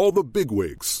 All the big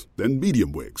wigs, then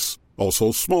medium wigs,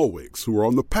 also small wigs who are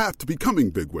on the path to becoming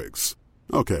big wigs.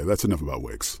 Okay, that's enough about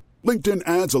wigs. LinkedIn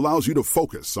ads allows you to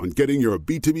focus on getting your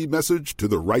B2B message to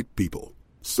the right people.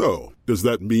 So, does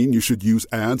that mean you should use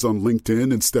ads on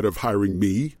LinkedIn instead of hiring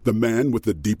me, the man with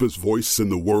the deepest voice in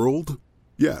the world?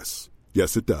 Yes.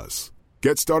 Yes, it does.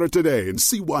 Get started today and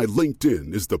see why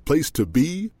LinkedIn is the place to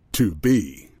be to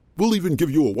be. We'll even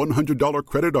give you a $100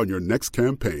 credit on your next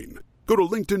campaign. Go to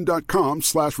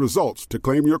linkedin.com/results to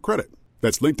claim your credit.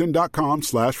 That's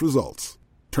linkedin.com/results.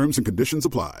 Terms and conditions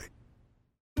apply.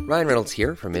 Ryan Reynolds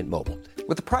here from Mint Mobile.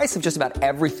 With the price of just about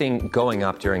everything going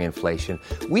up during inflation,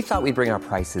 we thought we'd bring our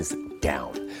prices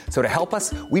down. So to help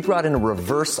us, we brought in a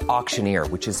reverse auctioneer,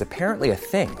 which is apparently a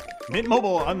thing. Mint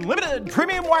Mobile Unlimited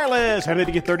Premium Wireless. How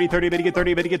to get 30, 30, bit to get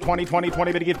 30, bit to get 20, 20,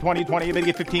 20, bit to get 20, 20, bit to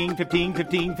get 15, 15,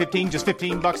 15, 15, just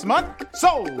 $15 a month?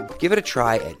 Sold! Give it a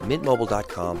try at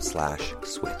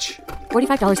mintmobile.com/switch.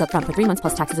 $45 up front for 3 months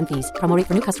plus taxes and fees. Promo rate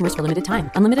for new customers for limited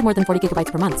time. Unlimited more than 40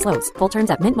 gigabytes per month. Slows full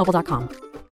terms at mintmobile.com.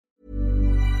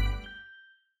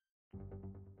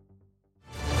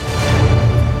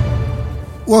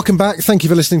 Welcome back. Thank you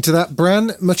for listening to that,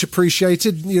 Bran. Much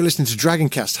appreciated. You're listening to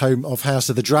Dragoncast, home of House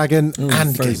of the Dragon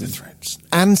and Frozen. Game of Thrones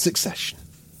and Succession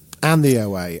and the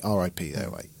OA, RIP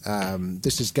OA.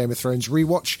 This is Game of Thrones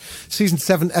Rewatch, Season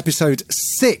 7, Episode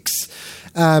 6.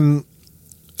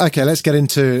 Okay, let's get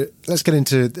into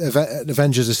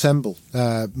Avengers Assemble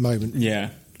moment. Yeah.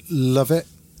 Love it.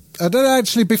 I don't know,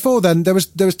 actually, before then, there was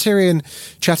Tyrion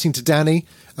chatting to Dany,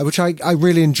 which I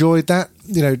really enjoyed that,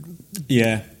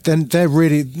 Yeah. Then they're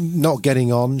really not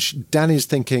getting on. Dany's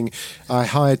thinking, I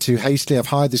hired too hastily. I've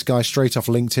hired this guy straight off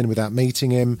LinkedIn without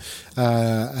meeting him.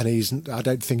 And I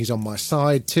don't think he's on my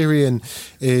side. Tyrion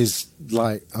is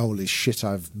like, holy shit,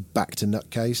 I've backed a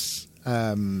nutcase.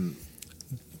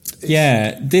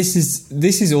 Yeah, this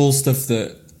is all stuff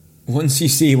that once you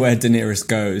see where Daenerys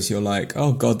goes, you're like,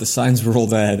 oh God, the signs were all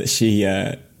there that she,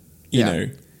 you know.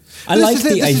 This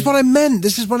is what I meant.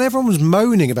 This is when everyone was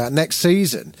moaning about next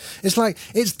season. It's like,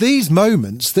 it's these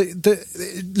moments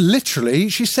that literally,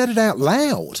 she said it out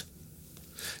loud.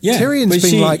 Yeah, Tyrion's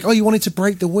been like, "Oh, you wanted to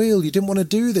break the wheel. You didn't want to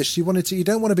do this. You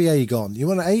don't want to be Aegon.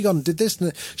 Aegon did this."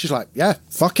 And she's like, "Yeah,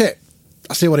 fuck it.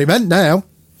 I see what he meant now."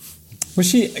 Well,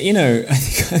 I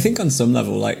think on some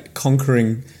level, like,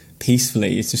 conquering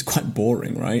peacefully is just quite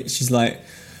boring, right? She's like,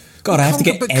 God, I have to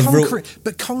get everyone.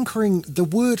 But conquering, the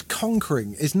word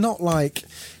conquering is not like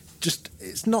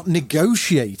it's not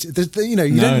negotiate. You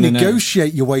don't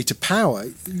negotiate your way to power.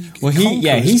 Well,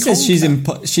 he says she's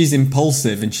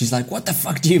impulsive, and she's like, "What the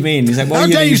fuck do you mean?" He's like, "Well, how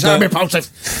dare you say I'm impulsive?"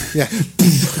 Yeah,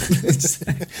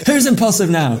 who's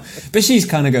impulsive now? But she's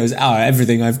kind of goes, "Oh,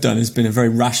 everything I've done has been a very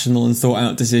rational and thought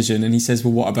out decision." And he says,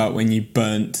 "Well, what about when you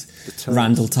burnt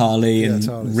Randall Tarley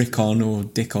and Rickon or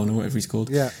Dickon or whatever he's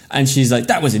called?" Yeah, and she's like,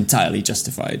 "That was entirely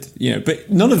justified." But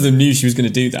none of them knew she was going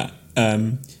to do that.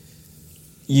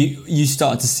 You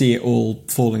started to see it all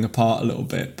falling apart a little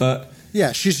bit, but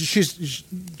yeah, she's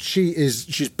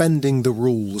bending the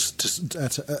rules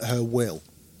at her will.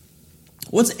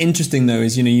 What's interesting though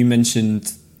is you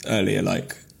mentioned earlier,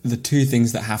 like, the two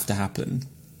things that have to happen.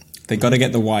 They got to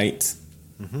get the white.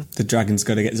 Mm-hmm. The dragon's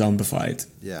got to get zombified.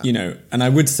 Yeah, and I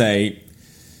would say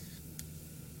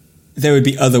there would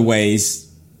be other ways.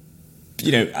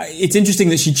 It's interesting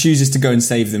that she chooses to go and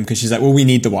save them because she's like, well, we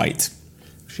need the white.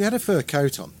 She had a fur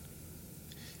coat on.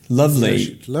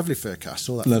 Lovely. Lovely fur coat. I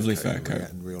saw that lovely fur coat.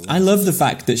 In real life. I love the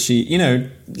fact that she,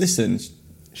 listen,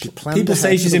 people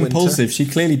say she's impulsive. Winter. She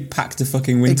clearly packed her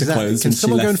fucking winter clothes. Can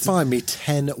someone go and find me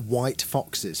 10 white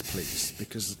foxes, please?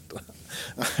 Because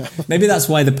maybe that's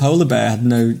why the polar bear had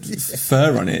no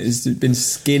fur on it. It's been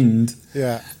skinned.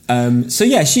 Yeah. I'm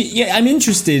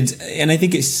interested, and I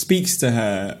think it speaks to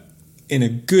her in a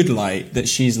good light that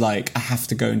she's like, I have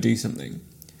to go and do something.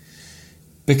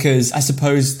 Because I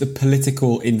suppose the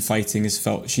political infighting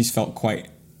she's felt quite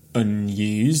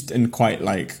unused and quite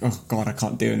like, oh God, I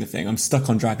can't do anything. I'm stuck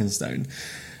on Dragonstone.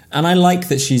 And I like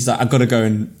that she's like, I've got to go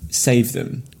and save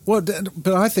them. Well,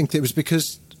 but I think it was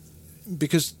because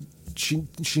she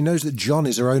knows that Jon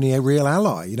is her only real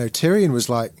ally. Tyrion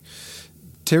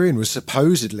was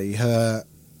supposedly her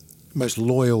most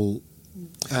loyal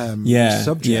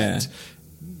subject. Yeah.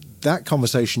 That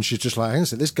conversation, she's just like, hang on a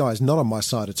second, this guy's not on my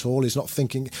side at all. He's not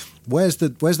thinking. Where's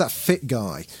that fit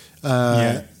guy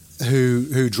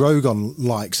who Drogon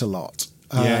likes a lot?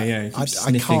 I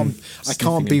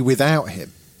can't be without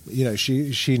him.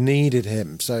 She needed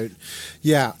him. So,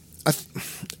 yeah, I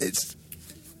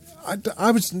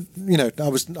was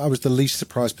the least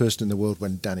surprised person in the world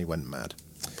when Dany went mad.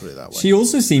 Put it that way. She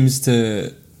also seems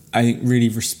to, I think, really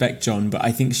respect Jon, but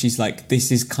I think she's like,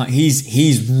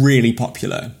 he's really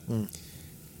popular. Mm.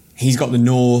 He's got the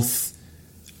North.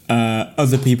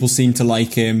 Other people seem to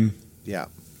like him. Yeah.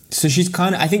 So she's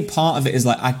kind of, I think part of it is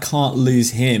like, I can't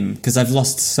lose him because I've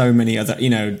lost so many other,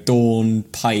 Dawn,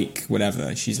 Pike,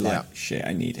 whatever. She's like, shit,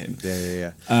 I need him.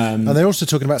 Yeah. And they're also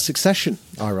talking about succession,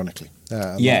 ironically.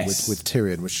 Yes. With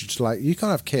Tyrion, which is like, you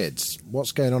can't have kids.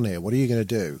 What's going on here? What are you going to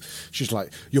do? She's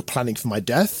like, you're planning for my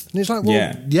death? And he's like,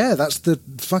 well, yeah, that's the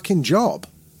fucking job,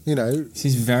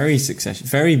 She's very succession,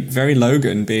 very, very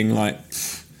Logan, being like,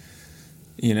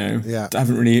 I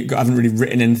haven't really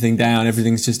written anything down.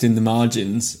 Everything's just in the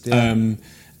margins. Yeah.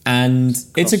 And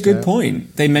it's a good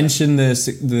point. They mentioned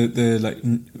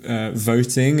the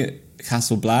voting at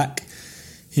Castle Black.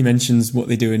 He mentions what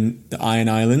they do in the Iron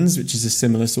Islands, which is a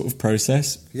similar sort of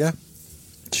process. Yeah.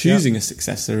 Choosing a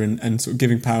successor and sort of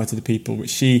giving power to the people,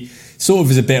 which she sort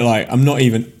of is a bit like, I'm not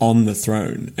even on the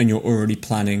throne and you're already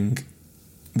planning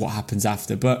what happens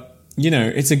after. But,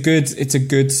 it's a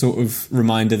good sort of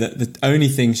reminder that the only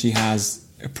thing she has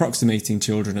approximating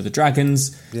children are the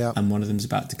dragons, and one of them's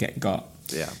about to get got.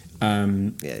 Yeah.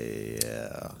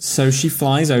 So she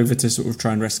flies over to sort of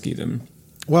try and rescue them.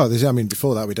 Well,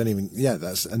 before that, we don't even... Yeah,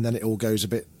 and then it all goes a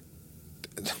bit...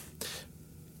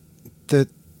 The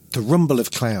rumble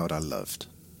of cloud I loved.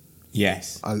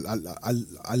 Yes. I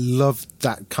loved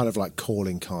that kind of like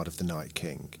calling card of the Night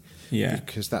King. Yeah.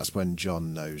 Because that's when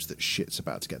Jon knows that shit's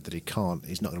about to get... That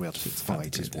he's not going to be able to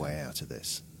fight his way out of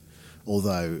this.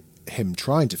 Although him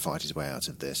trying to fight his way out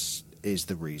of this is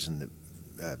the reason that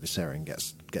Viserion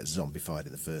gets zombified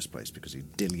in the first place, because he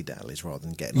dilly-dallies rather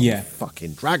than getting on the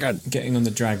fucking dragon. Getting on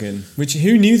the dragon. Which,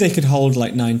 who knew they could hold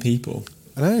like 9 people?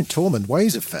 I know, Tormund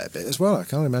weighs a fair bit as well. I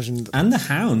can't imagine. And the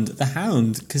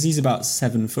Hound, because he's about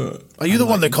 7 foot. Are you the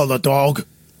one they call a dog?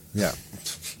 Yeah.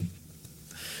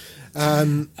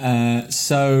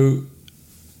 So...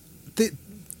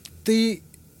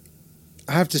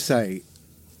 I have to say,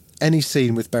 any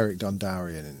scene with Beric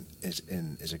Dondarrion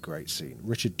is a great scene.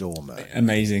 Richard Dormer,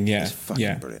 amazing, yeah, is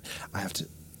fucking brilliant.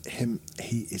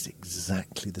 He is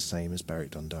exactly the same as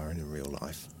Beric Dondarrion in real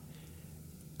life,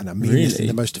 and I mean this in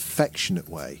the most affectionate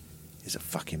way. He's a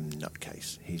fucking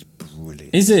nutcase. He's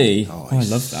brilliant. Is he? Oh, I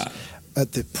love that.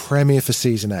 At the premiere for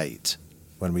season 8,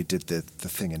 when we did the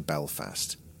thing in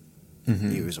Belfast,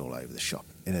 he was all over the shop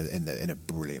in a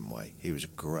brilliant way. He was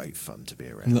great fun to be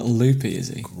around. A little loopy, is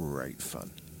he? Great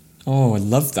fun. Oh, I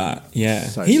love that. Yeah,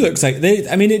 So he looks like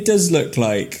it does look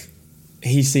like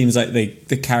he seems like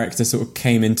the character sort of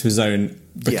came into his own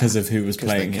because of who was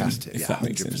playing him. If that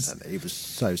makes 100%. sense. He was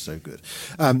so good.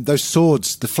 Those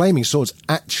swords, the flaming swords,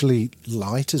 actually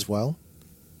light as well.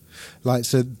 Like,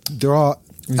 so there are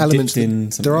elements.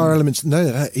 There are elements.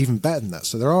 No, even better than that.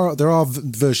 So there are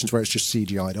versions where it's just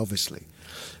CGI'd, obviously.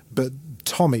 But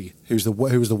Tommy, who was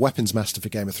the weapons master for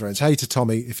Game of Thrones. Hey to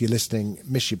Tommy, if you're listening,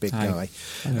 miss you, big guy.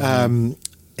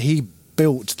 He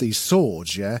built these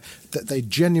swords, that they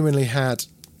genuinely had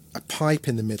a pipe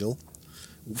in the middle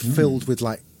filled with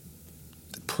like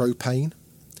propane,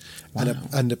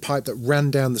 and a pipe that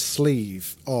ran down the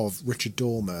sleeve of Richard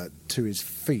Dormer to his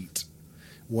feet,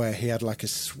 where he had like a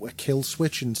kill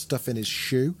switch and stuff in his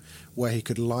shoe where he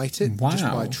could light it just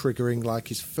by triggering like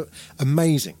his foot.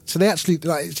 Amazing. So they actually,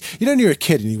 like, you know, when you're a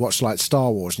kid and you watch like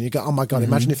Star Wars and you go, oh my God,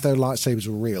 imagine if their lightsabers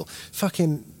were real.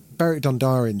 Fucking Beric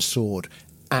Dondarrion's sword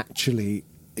actually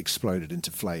exploded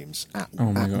into flames at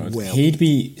God. will. He'd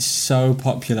be so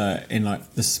popular in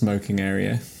like the smoking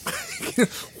area.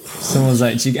 Someone's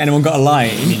like, anyone got a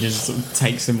light? And he just sort of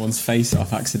takes someone's face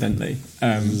off accidentally.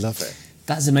 Love it.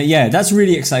 That's amazing. Yeah, that's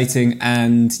really exciting.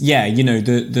 And yeah, you know,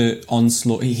 the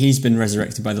onslaught, he's been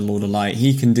resurrected by the Lord of Light.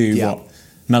 He can do what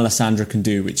Melisandre can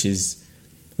do, which is,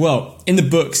 well, in the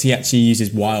books, he actually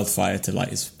uses wildfire to light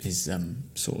his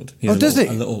sword. Does he?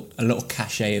 A little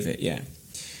cachet of it, yeah.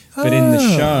 But in the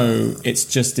show, it's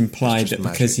just implied that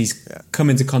because he's come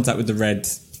into contact with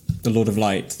the Lord of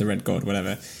Light, the Red God,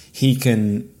 whatever, he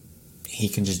can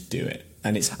just do it.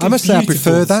 And it's I must say I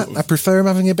prefer that. Sort of, I prefer him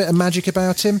having a bit of magic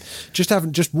about him.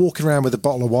 Just walking around with a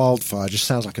bottle of wildfire just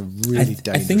sounds like a really dangerous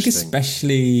thing. I think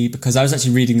especially because I was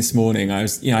actually reading this morning.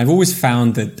 I've always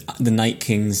found that the Night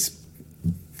King's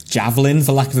javelin,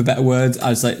 for lack of a better word,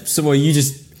 I was like, so well, you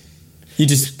just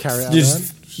carry it. You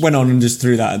just went on and just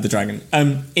threw that at the dragon.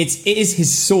 It is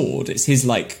his sword. It's his,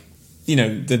 like, you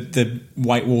know, the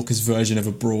White Walker's version of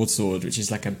a broadsword, which is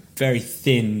like a very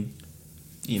thin,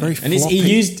 you know, very and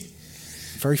he used.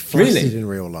 Very flaccid in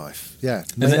real life, yeah.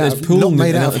 Not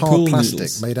Made out of hard plastic,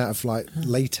 noodles. Made out of like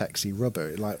latexy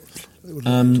rubber, like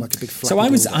a big. So I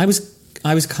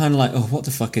was kind of like, oh, what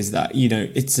the fuck is that? You know,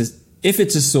 if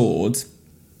it's a sword,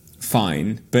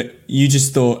 fine. But you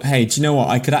just thought, hey, do you know what?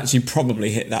 I could actually probably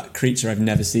hit that creature I've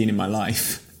never seen in my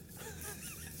life.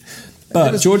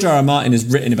 But George R.R. Martin has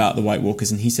written about the White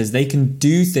Walkers, and he says they can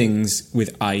do things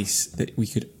with ice that we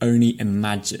could only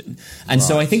imagine. And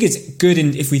so I think it's good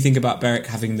if we think about Beric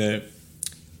having the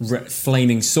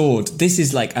flaming sword. This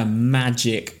is like a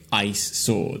magic ice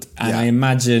sword. And I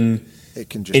imagine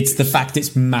it's the fact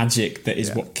it's magic that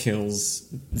is what kills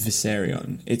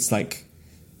Viserion. It's like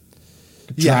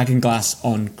dragon glass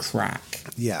on crack.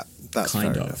 Yeah, that's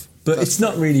kind fair of. enough. But it's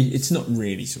not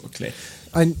really sort of clear.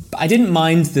 But I didn't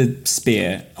mind the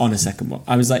spear on a second one.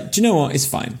 I was like, do you know what? It's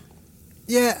fine.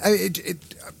 Yeah, I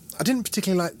didn't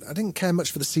particularly like. I didn't care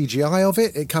much for the CGI of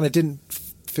it. It kind of didn't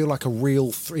feel like a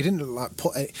real. He didn't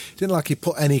like he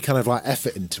put any kind of like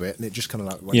effort into it, and it just kind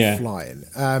of like went flying.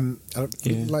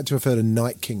 I'd like to have heard a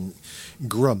Night King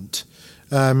grunt,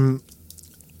 but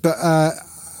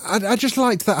I just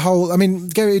liked that whole. I mean,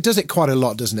 Gary, it does it quite a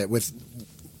lot, doesn't it? With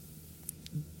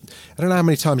I don't know how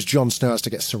many times Jon Snow has to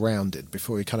get surrounded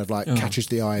before he kind of like catches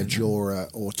the eye of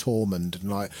Jorah or Tormund and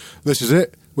like, this is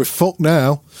it, we're fucked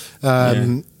now.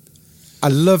 I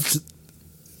loved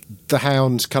the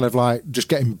Hound kind of like just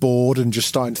getting bored and just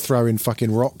starting throwing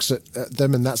fucking rocks at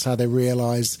them, and that's how they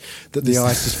realise that the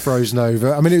ice is frozen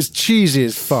over. I mean, it was cheesy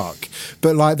as fuck,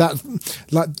 but like that,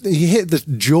 like he hit the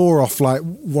jaw off like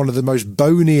one of the most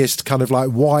boniest kind of like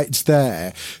whites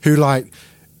there, who like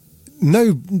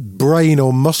no brain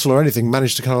or muscle or anything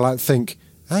managed to kind of like think,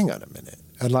 hang on a minute,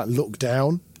 and like look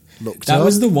down. That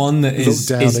was the one that is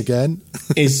down again.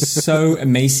 Is so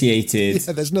emaciated.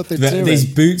 Yeah, there's nothing to it.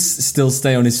 These boots still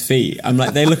stay on his feet. I'm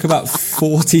like, they look about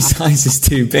 40 sizes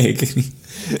too big.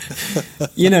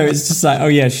 You know, it's just like, oh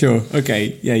yeah, sure,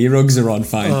 okay, yeah, your Uggs are on,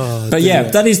 fine. But yeah,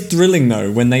 that is thrilling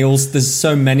though. When they all, there's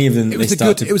so many of them. It was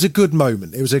it was a good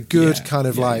moment. It was a good kind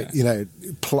of you know,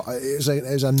 it was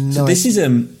a nice. So this is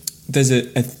there's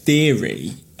a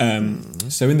theory.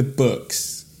 So in the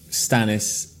books,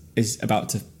 Stannis is about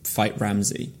to fight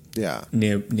Ramsay,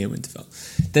 near Winterfell.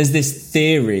 There's this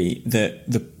theory that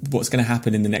what's going to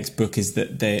happen in the next book is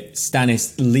that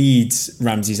Stannis leads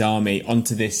Ramsay's army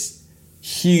onto this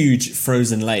huge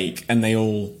frozen lake, and they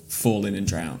all fall in and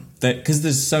drown. Because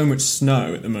there's so much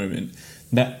snow at the moment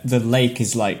that the lake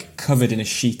is like covered in a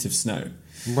sheet of snow.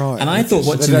 Right. And I thought,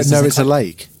 so they don't know it's a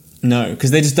lake. No, because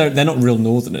they just don't. They're not real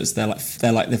Northerners. They're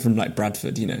from like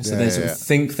Bradford, you know. So they sort of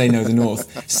think they know the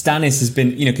North. Stannis has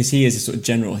been, you know, because he is a sort of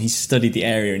general. He's studied the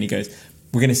area, and he goes,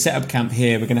 "We're going to set up camp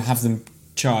here. We're going to have them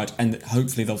charge, and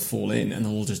hopefully they'll fall in, and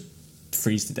they'll all just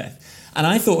freeze to death." And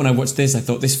I thought when I watched this, I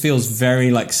thought this feels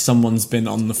very like someone's been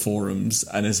on the forums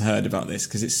and has heard about this,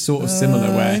 because it's sort of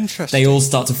similar where they all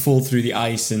start to fall through the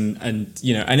ice, and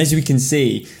you know, and as we can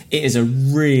see, it is a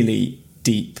really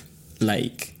deep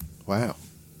lake. Wow.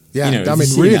 Yeah, you know, I mean,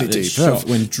 really deep. Shot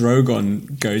when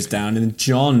Drogon goes down, and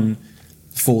Jon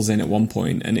falls in at one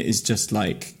point, and it is just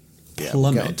like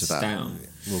plummets down.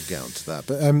 We'll get onto that.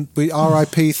 But we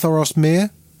R.I.P. Thoros Myr.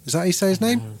 Is that how you say his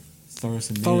name? Thoros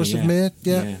of Myr.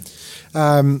 Yeah.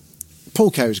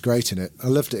 Paul Kerr was great in it. I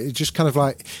loved it. It just kind of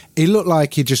like, he looked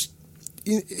like he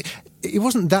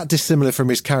wasn't that dissimilar from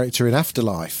his character in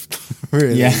Afterlife,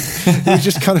 really. Yeah. He was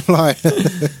just kind of like,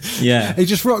 yeah. He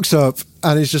just rocks up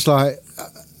and he's just like,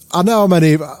 I know I'm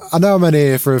only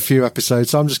here for a few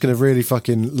episodes, so I'm just going to really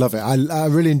fucking love it. I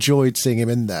really enjoyed seeing him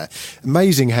in there.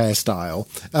 Amazing hairstyle.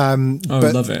 I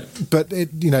love it. But it,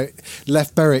 you know,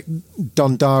 left Beric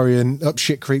Dondarrion up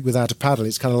shit creek without a paddle.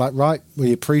 It's kind of like, right, well,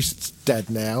 your priest's dead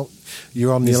now.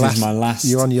 You're on your last.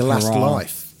 You're on your last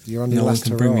life. You're on your last.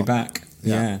 No one can bring me back.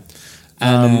 Yeah.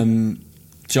 And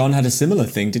Jon had a similar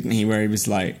thing, didn't he? Where he was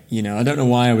like, you know, I don't know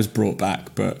why I was brought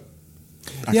back, but.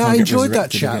 I enjoyed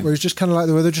that chat again. Where it was just kind of like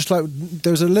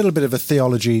there was a little bit of a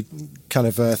theology kind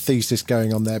of thesis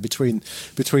going on there between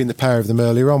the pair of them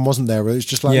earlier on, wasn't there? Where it was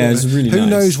just like, it was really who nice.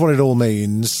 knows what it all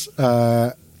means?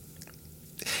 And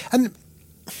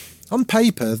on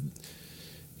paper,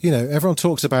 you know, everyone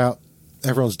talks about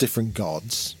everyone's different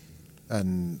gods,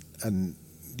 and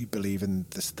you believe in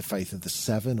the faith of the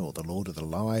Seven or the Lord of the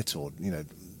Light, or you know,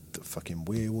 the fucking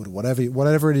Weirwood, or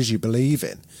whatever it is you believe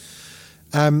in.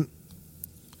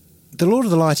 The Lord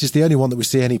of the Light is the only one that we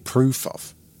see any proof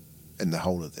of in the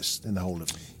whole of this.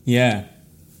 Yeah.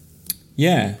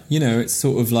 You know, it's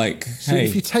sort of like, so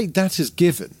if you take that as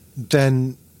given,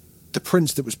 then the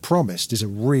prince that was promised is a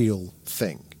real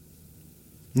thing,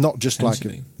 not just like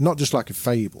a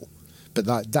fable, but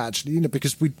that actually, you know,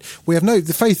 because we have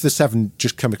the faith of the Seven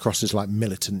just come across as like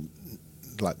militant,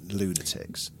 like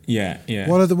lunatics. Yeah.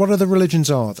 What other religions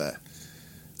are there,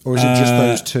 or is it just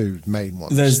those two main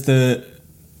ones? There's the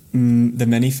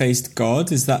many-faced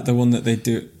God. Is that the one that they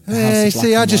do? I'm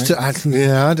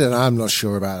not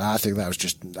sure about that. I think that was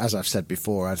just, as I've said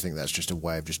before, I think that's just a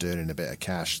way of just earning a bit of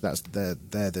cash. They're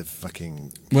the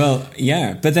fucking. Well,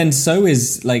 yeah, but then so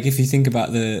is, like, if you think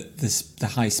about the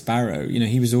High Sparrow, you know,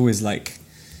 he was always like,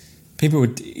 people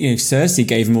would, you know, Cersei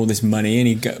gave him all this money, and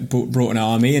he brought an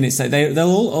army, and it's like they'll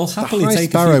all happily take a few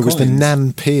coins. The High Sparrow was the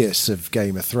Nan Pierce of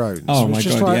Game of Thrones. Oh my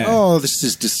god! Like, yeah. Oh, this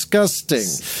is disgusting.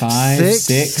 5,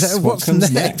 6. What's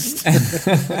next?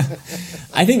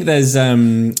 I think there's, I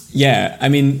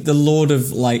mean, the Lord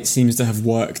of Light seems to have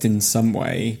worked in some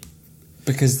way.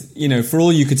 Because, you know, for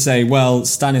all you could say, well,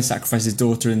 Stannis sacrificed his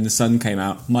daughter and the sun came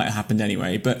out, might have happened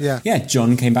anyway. But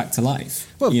Jon came back to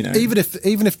life. Well, you know? even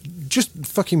if just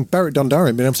fucking Beric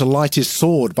Dondarrion being able to light his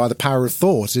sword by the power of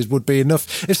thought would be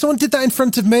enough. If someone did that in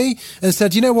front of me and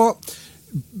said, you know what,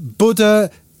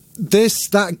 Buddha, this,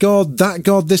 that god,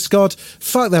 this god,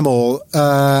 fuck them all.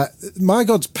 My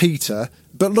god's Peter.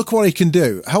 But look what he can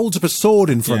do. Holds up a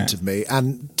sword in front of me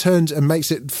and turns and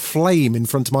makes it flame in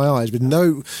front of my eyes with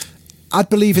no. I'd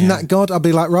believe in that God. I'd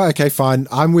be like, right, okay, fine.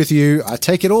 I'm with you. I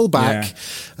take it all back.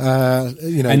 You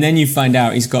know. And then you find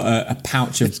out he's got a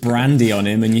pouch of brandy on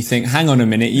him, and you think, hang on a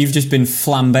minute, you've just been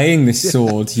flambeing this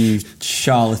sword, you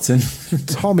charlatan.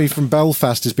 Tommy from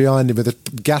Belfast is behind him with a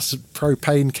gas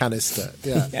propane canister.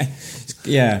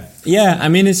 Yeah. I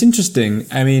mean, it's interesting.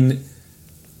 I mean,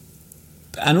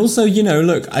 and also, you know,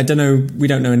 look, I don't know, we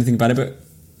don't know anything about it, but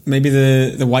maybe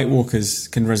the White Walkers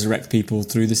can resurrect people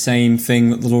through the same thing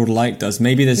that the Lord of Light does.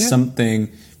 Maybe there's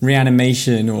something,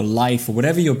 reanimation or life or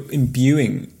whatever you're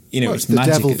imbuing. You know, it's the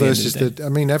magic devil at the versus end of the day. I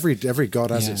mean, every god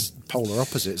has its polar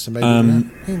opposites. So maybe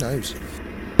who knows?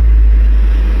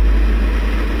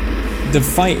 The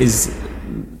fight is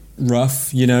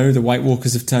rough. You know, the White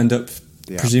Walkers have turned up,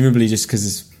 presumably just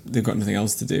because they've got nothing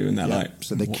else to do, and they're like,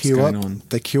 so they what's queue going up. on?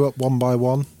 They queue up one by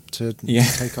one to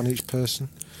take on each person.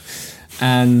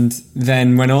 And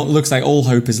then when it looks like all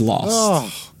hope is lost.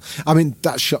 Oh, I mean,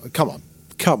 that shot. Come on.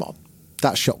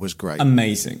 That shot was great.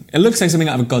 Amazing. It looks like something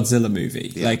out of a Godzilla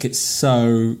movie. Yeah. Like, it's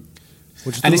so...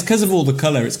 And it's because of all the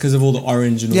colour. It's because of all the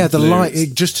orange and all the blue. light.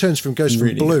 It just goes from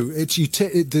really blue. It's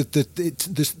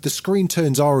the screen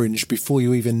turns orange before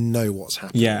you even know what's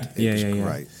happening. Yeah, It was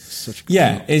great. Such a good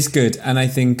shot. It's good. And I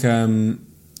think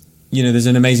there's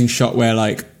an amazing shot where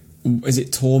like, is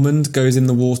it Tormund goes in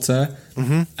the water,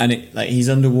 and it like he's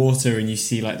underwater, and you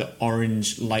see like the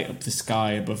orange light up the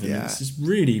sky above him. Yeah. It's just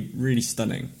really, really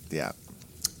stunning. Yeah.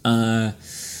 Then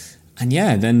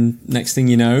next thing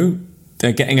you know,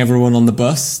 they're getting everyone on the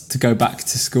bus to go back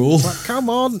to school. Like, come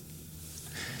on.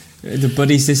 The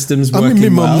buddy system's working I'm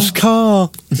in my well. mum's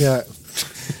car. Yeah.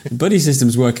 The buddy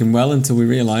system's working well until we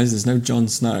realise there's no Jon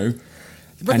Snow.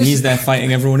 But and he's there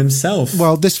fighting everyone himself.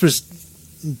 Well, this was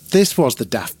the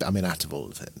daft bit. I mean, out of all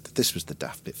of it, this was the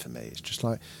daft bit for me. It's just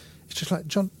like,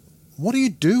 John, what are you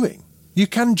doing? You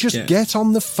can just get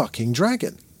on the fucking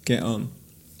dragon. Get on,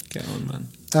 man.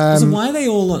 So why are they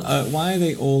all on? Why are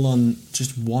they all on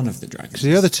just one of the dragons? Because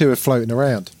the other two are floating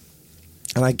around,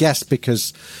 and I guess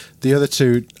because the other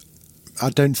two, I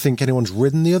don't think anyone's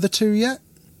ridden the other two yet.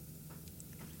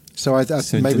 So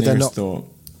maybe they're not.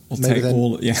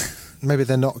 Maybe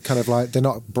they're not kind of like they're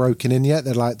not broken in yet.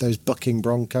 They're like those bucking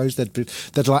broncos.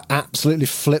 They'd like absolutely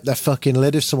flip their fucking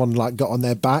lid if someone like got on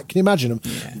their back. Can you imagine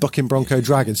them bucking bronco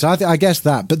dragons? So I guess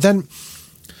that. But then,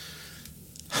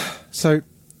 so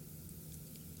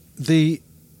the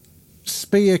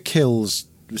spear kills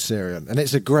Viserion, and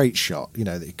it's a great shot. You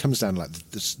know, it comes down like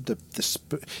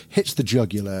hits the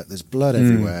jugular. There's blood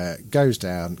everywhere. Goes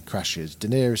down, crashes.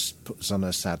 Daenerys puts on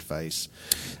her sad face.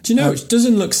 Do you know it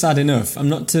doesn't look sad enough? I'm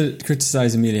not to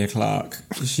criticise Emilia Clarke.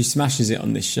 She smashes it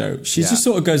on this show. She just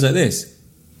sort of goes like this.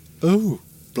 Oh,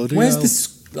 bloody where's hell.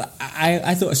 this?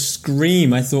 I thought a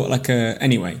scream. I thought like a.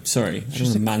 Anyway, sorry.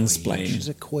 She's I don't want to mansplain. She's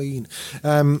a queen.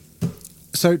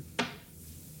 So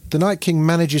the Night King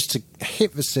manages to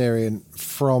hit Viserion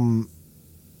from,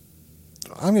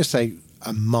 I'm going to say,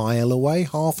 a mile away,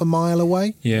 half a mile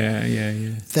away. Yeah.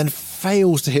 Then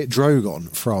fails to hit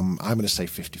Drogon from, I'm going to say,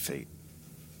 50 feet.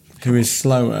 Who is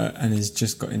slower and has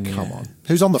just got in the Come air. on.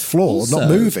 Who's on the floor, Also, not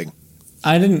moving.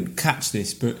 I didn't catch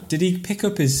this, but did he pick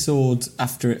up his sword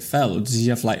after it fell, or does he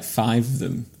have like 5 of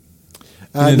them?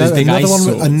 No,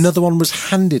 another one was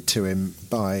handed to him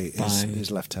by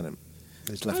his lieutenant.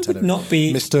 His lieutenant would not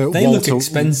be. Mr. They Walter, look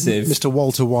expensive. Mr.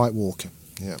 Walter White Walker.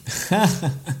 Yeah.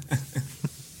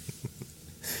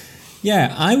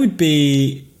 Yeah, I would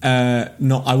be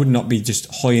not. I would not be just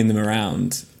hoying them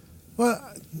around. Well,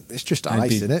 it's just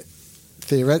ice, isn't it?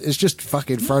 It's just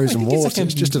fucking frozen water.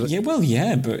 It's just but you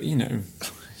know,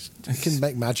 you can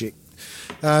make magic.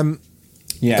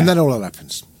 Yeah, and then all that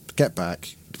happens. Get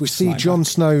back. We see Jon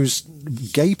Snow's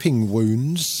gaping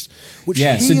wounds. Which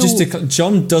so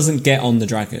Jon doesn't get on the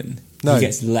dragon. No. He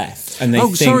gets left, and they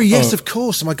think, of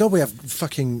course. Oh my god, we have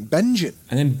fucking Benjen.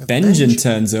 And then Benjen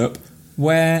turns up,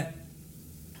 where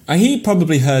he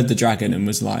probably heard the dragon and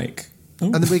was like, oh.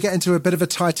 And then we get into a bit of a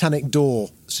Titanic door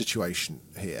situation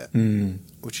here,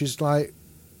 which is like,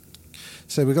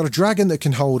 so we've got a dragon that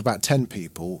can hold about 10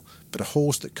 people, but a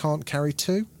horse that can't carry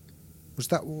 2. Was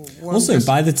that also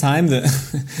by the time that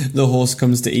the horse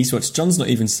comes to Eastwatch, Jon's not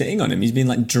even sitting on him. He's been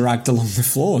like dragged along the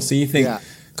floor. So you think,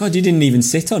 God, you didn't even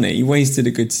sit on it. You wasted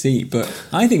a good seat. But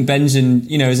I think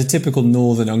Benjen, as a typical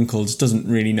northern uncle, just doesn't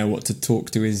really know what to talk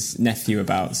to his nephew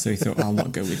about. So he thought, I'll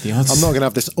not go with the odds. I'm not going to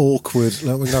have this awkward.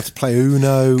 We're going to have to play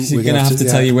Uno. We're going to have to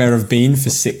tell you where I've been for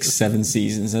 6-7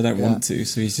 seasons. I don't want to.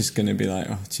 So he's just going to be like,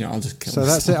 I'll just kill. So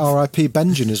that's it. R.I.P.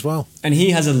 Benjen as well. And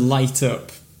he has a light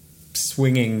up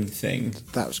swinging thing.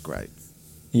 That was great.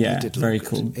 Yeah, very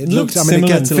cool. It looked,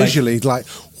 again, visually like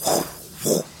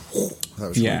that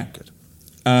was really good.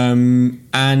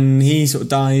 And he sort of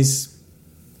dies.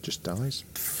 Just dies.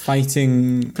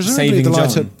 Fighting, saving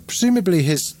Jon. Presumably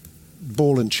his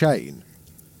ball and chain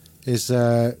is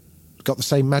got the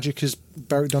same magic as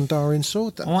Beric Dondarrion's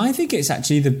sword then? Oh, I think it's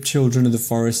actually the Children of the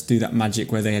Forest do that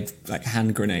magic where they had like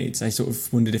hand grenades. I sort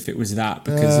of wondered if it was that,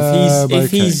 because if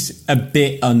he's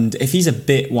a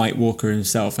bit White Walker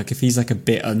himself, like if he's like a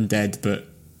bit undead but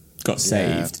got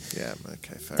saved, fair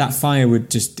that fire would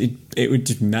just it would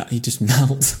just melt. He'd just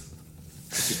melt.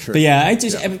 But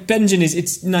Benjen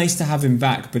it's nice to have him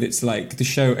back, but it's like the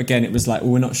show again. It was like,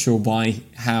 well, we're not sure why.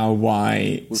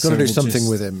 We've got to do something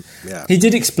with him. Yeah, he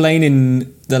did explain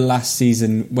in the last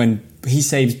season when he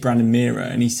saves Bran and Mira,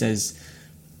 and he says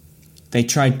they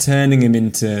tried turning him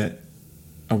into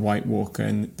a White Walker,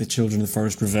 and the Children of the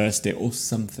Forest reversed it, or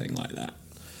something like that.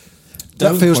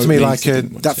 That feels to me like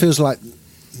feels like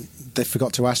they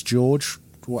forgot to ask George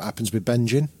what happens with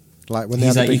Benjen. Like when they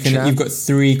He's had the like, big chat. you've got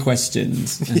 3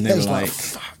 questions, and Yeah, they were it's like,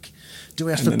 fuck. Do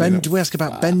we ask for Ben? Do we ask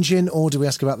about Benjin, or do we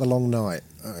ask about the long night?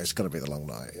 Oh, it's got to be the long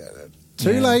night. Yeah.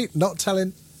 Too late. Not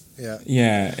telling. Yeah.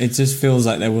 Yeah, it just feels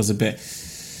like there was a bit.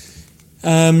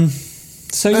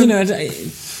 So you know,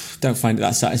 I don't find it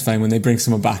that satisfying when they bring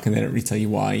someone back and they don't really tell you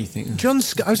why. You think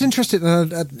I was interested,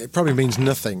 and it probably means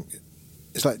nothing.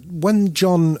 It's like when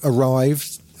John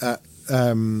arrived at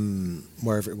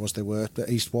wherever it was they were, the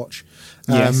Eastwatch.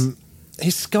 Yes.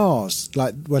 His scars,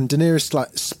 like when Daenerys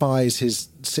like spies his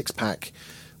 6-pack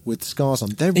with scars on,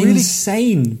 they're really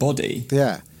insane body.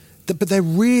 Yeah, but they're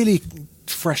really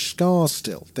fresh scars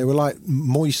still. They were like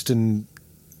moist and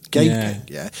gaping.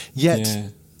 Yeah.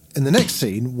 Yet in the next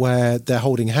scene where they're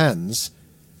holding hands,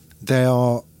 they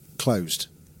are closed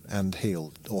and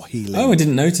healed or healing. Oh, I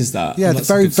didn't notice that. Yeah, Well, they're that's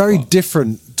a very, good very spot.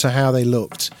 different to how they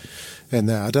looked in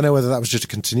there. I don't know whether that was just a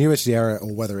continuity error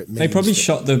or whether it means They probably that-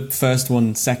 shot the first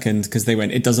one second because they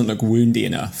went, it doesn't look woundy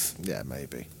enough. Yeah,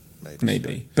 maybe.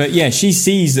 But yeah, she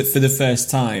sees that for the first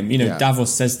time. You know, Yeah.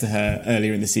 Davos says to her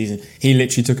earlier in the season, he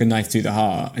literally took a knife through the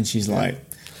heart, and she's like,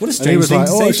 what a And he strange was thing like,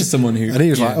 to "Oh, say it's-" to someone who... And he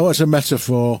was like, "Oh, it's a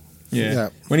metaphor." Yeah.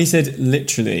 When he said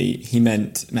literally, he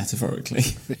meant metaphorically.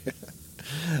 Do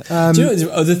you know what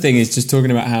the other thing is, just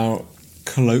talking about how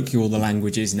colloquial the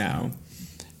language is now?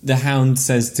 The Hound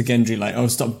says to Gendry, like, oh,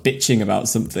 stop bitching about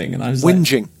something. And I was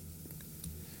Whinging. like...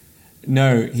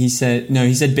 No, he said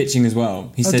bitching as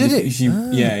well. He said, did if he?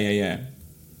 you, yeah.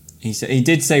 He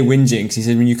did say whinging, because he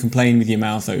said when you complain with your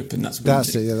mouth open, that's whinging.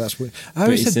 That's it. Yeah, that's weird. Oh, But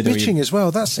he he said said, oh, bitching you- as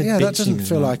well. That's said that bitching doesn't as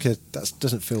feel well. like that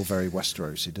doesn't feel very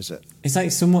Westerosi, does it? It's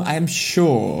like someone. I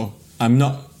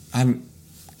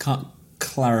can't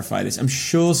clarify this. I'm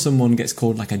sure someone gets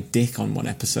called like a dick on one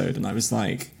episode, and I was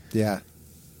like, Yeah.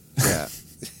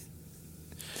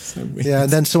 so weird. Yeah,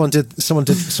 and then someone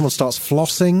starts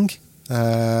flossing.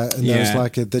 And there was Yeah.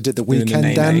 like they did the Doing the weekend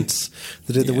nay-nay. dance.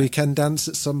 They did the Yeah. weekend dance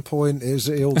at some point.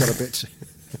 It all got a bit.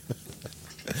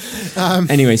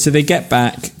 Anyway, so they get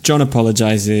back. John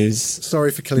apologizes.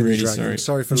 Sorry for killing Really the dragon.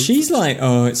 Sorry for. She's like,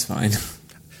 oh, it's fine.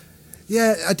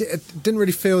 Yeah, I didn't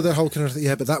really feel the whole kind of thing.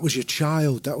 Yeah, but that was your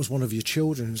child. That was one of your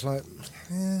children. It's like,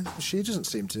 yeah, she doesn't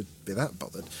seem to be that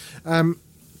bothered. And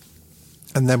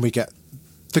then we get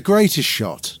the greatest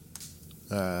shot,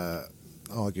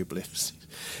 arguably,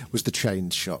 was the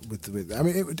chained shot. I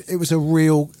mean, it was a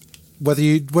real. Whether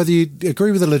you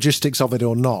agree with the logistics of it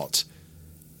or not,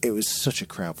 it was such a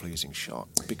crowd pleasing shot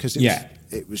because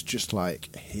it was just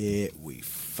like, here we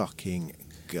fucking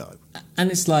go. And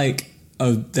it's like,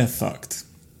 oh, they're fucked.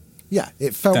 Yeah,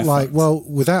 it felt They're like, fucked. well,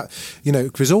 without,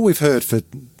 because all we've heard for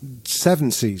 7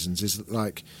 seasons is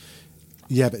like,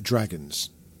 yeah, but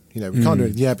dragons. We can't do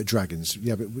it, yeah, but dragons.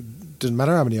 Yeah, but it doesn't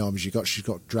matter how many armies you got, she's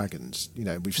got dragons.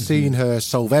 We've seen her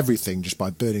solve everything just by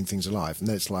burning things alive. And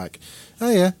then it's like, oh,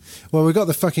 yeah, well, we've got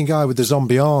the fucking guy with the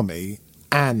zombie army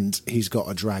and he's got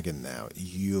a dragon now.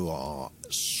 You are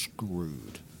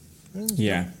screwed.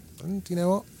 Yeah. And you know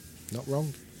what? Not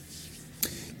wrong.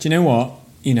 Do you know what?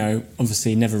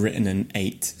 Obviously never written an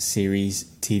 8-series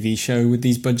TV show with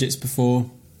these budgets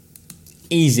before.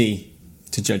 Easy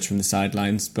to judge from the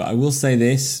sidelines, but I will say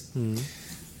this. I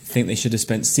think they should have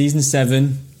spent season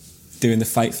 7 doing the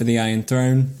fight for the Iron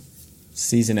Throne,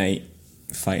 season 8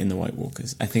 fighting the White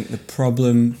Walkers. I think the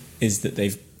problem is that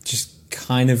they've just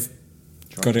kind of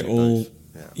got it all...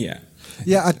 Yeah.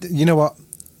 Yeah, you know what?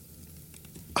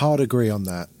 Hard agree on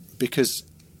that because,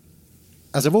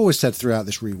 as I've always said throughout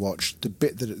this rewatch, the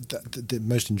bit that the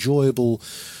most enjoyable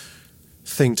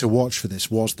thing to watch for this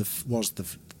was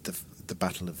the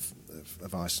battle of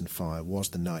Ice and Fire, was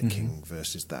the Night King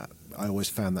versus that. I always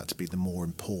found that to be the more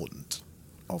important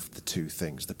of the two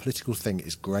things. The political thing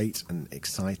is great and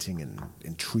exciting and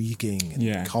intriguing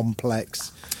and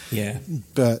complex. Yeah.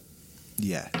 But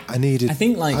yeah, I needed the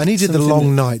something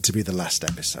long night to be the last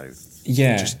episode.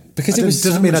 Yeah, because it was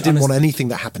doesn't so mean I much didn't want anything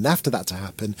that happened after that to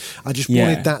happen. I just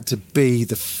wanted that to be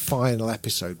the final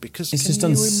episode because it's just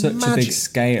on such a big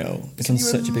scale. It's on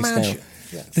such a big scale.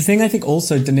 Yeah. The thing I think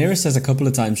also, Daenerys says a couple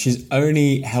of times, she's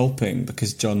only helping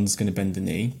because Jon's going to bend the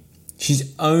knee.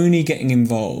 She's only getting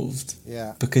involved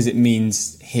because it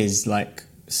means his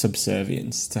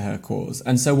subservience to her cause.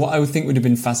 And so what I would think would have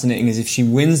been fascinating is if she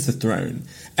wins the throne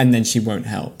and then she won't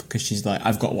help because she's like,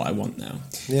 I've got what I want now.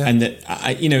 Yeah. And that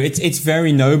it's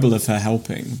very noble of her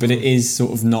helping, but it is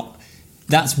sort of not.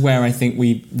 That's where I think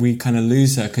we kind of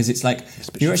lose her because it's like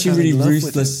you're actually really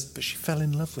ruthless. But she fell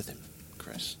in love with him,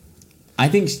 Chris. I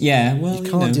think, well,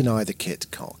 you can't deny the Kit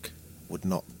Cock would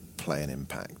not play an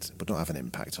impact, would not have an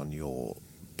impact on your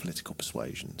political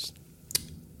persuasions.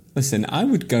 Listen, I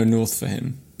would go north for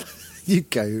him.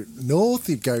 You'd go north,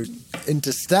 you'd go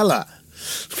Interstellar.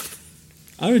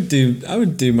 I would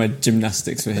do my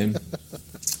gymnastics for him.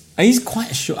 He's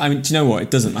quite short. I mean, do you know what?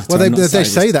 It doesn't matter. Well, they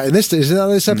say that in this. Isn't that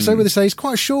this episode where they say he's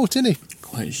quite short, isn't he?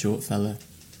 Quite a short fella.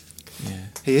 Yeah,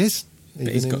 he is.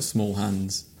 But he's got small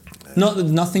hands.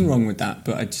 Nothing wrong with that,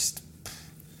 but I just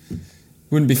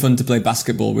wouldn't be fun to play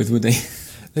basketball with, would he?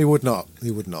 He would not.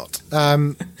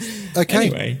 Okay.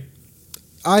 Anyway,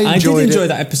 I did enjoy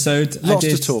that episode. Lots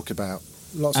to talk about.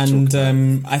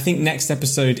 I think next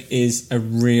episode is a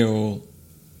real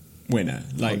winner.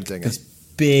 Like this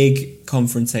big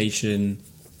confrontation.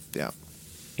 Yeah.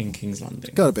 In King's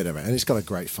Landing. Got a bit of it, and it's got a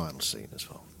great final scene as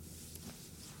well.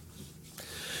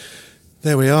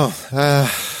 There we are.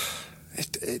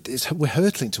 We're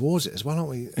hurtling towards it as well, aren't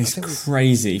we? It's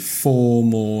crazy. 4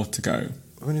 more to go.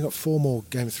 We've only got 4 more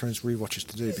Game of Thrones rewatches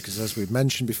to do because, as we've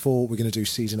mentioned before, we're going to do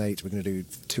season 8. We're going to do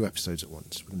 2 episodes at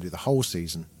once. We're going to do the whole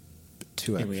season, but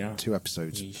 2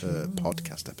 episodes per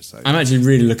podcast episode. I'm actually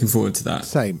really looking forward to that.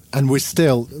 Same, and we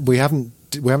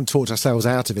haven't talked ourselves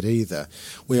out of it either.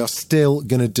 We are still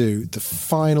going to do the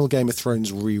final Game of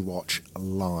Thrones rewatch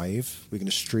live. We're going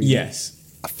to stream. Yes.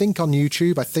 I think on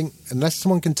YouTube. I think, unless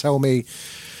someone can tell me,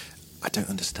 I don't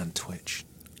understand Twitch.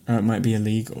 Oh, it might be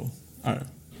illegal. Oh.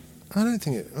 I don't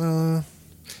think it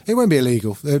won't be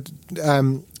illegal. But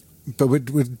we're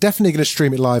definitely going to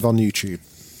stream it live on YouTube.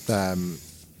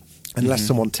 Unless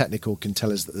someone technical can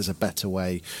tell us that there's a better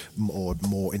way or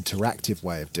more interactive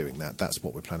way of doing that. That's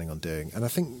what we're planning on doing. And I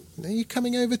think, are you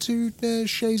coming over to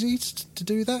Shays East to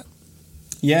do that?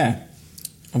 Yeah.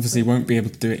 Obviously, won't be able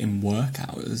to do it in work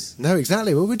hours. No,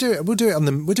 exactly. Well, we'll do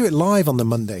it live on the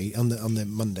Monday on the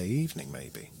Monday evening,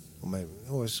 maybe. Or maybe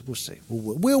we'll see.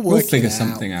 We'll figure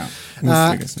something out.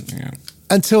 We'll figure something out.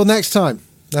 Until next time,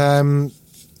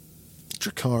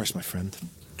 Dracarys, my friend.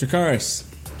 Dracarys.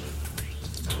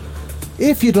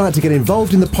 If you'd like to get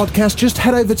involved in the podcast, just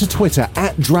head over to Twitter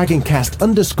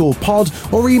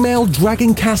 @DragonCast_pod or email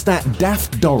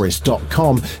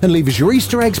dragoncast@daftdoris.com and leave us your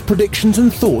Easter eggs, predictions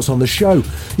and thoughts on the show.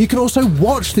 You can also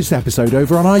watch this episode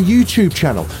over on our YouTube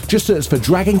channel. Just search for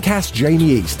Dragoncast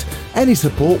Jamie East. Any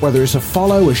support, whether it's a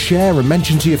follow, a share, a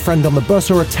mention to your friend on the bus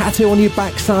or a tattoo on your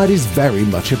backside, is very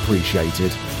much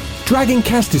appreciated.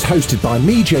 Dragoncast is hosted by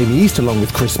me, Jamie East, along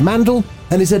with Chris Mandel,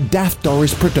 and is a Daft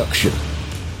Doris production.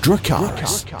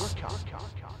 Dracarys.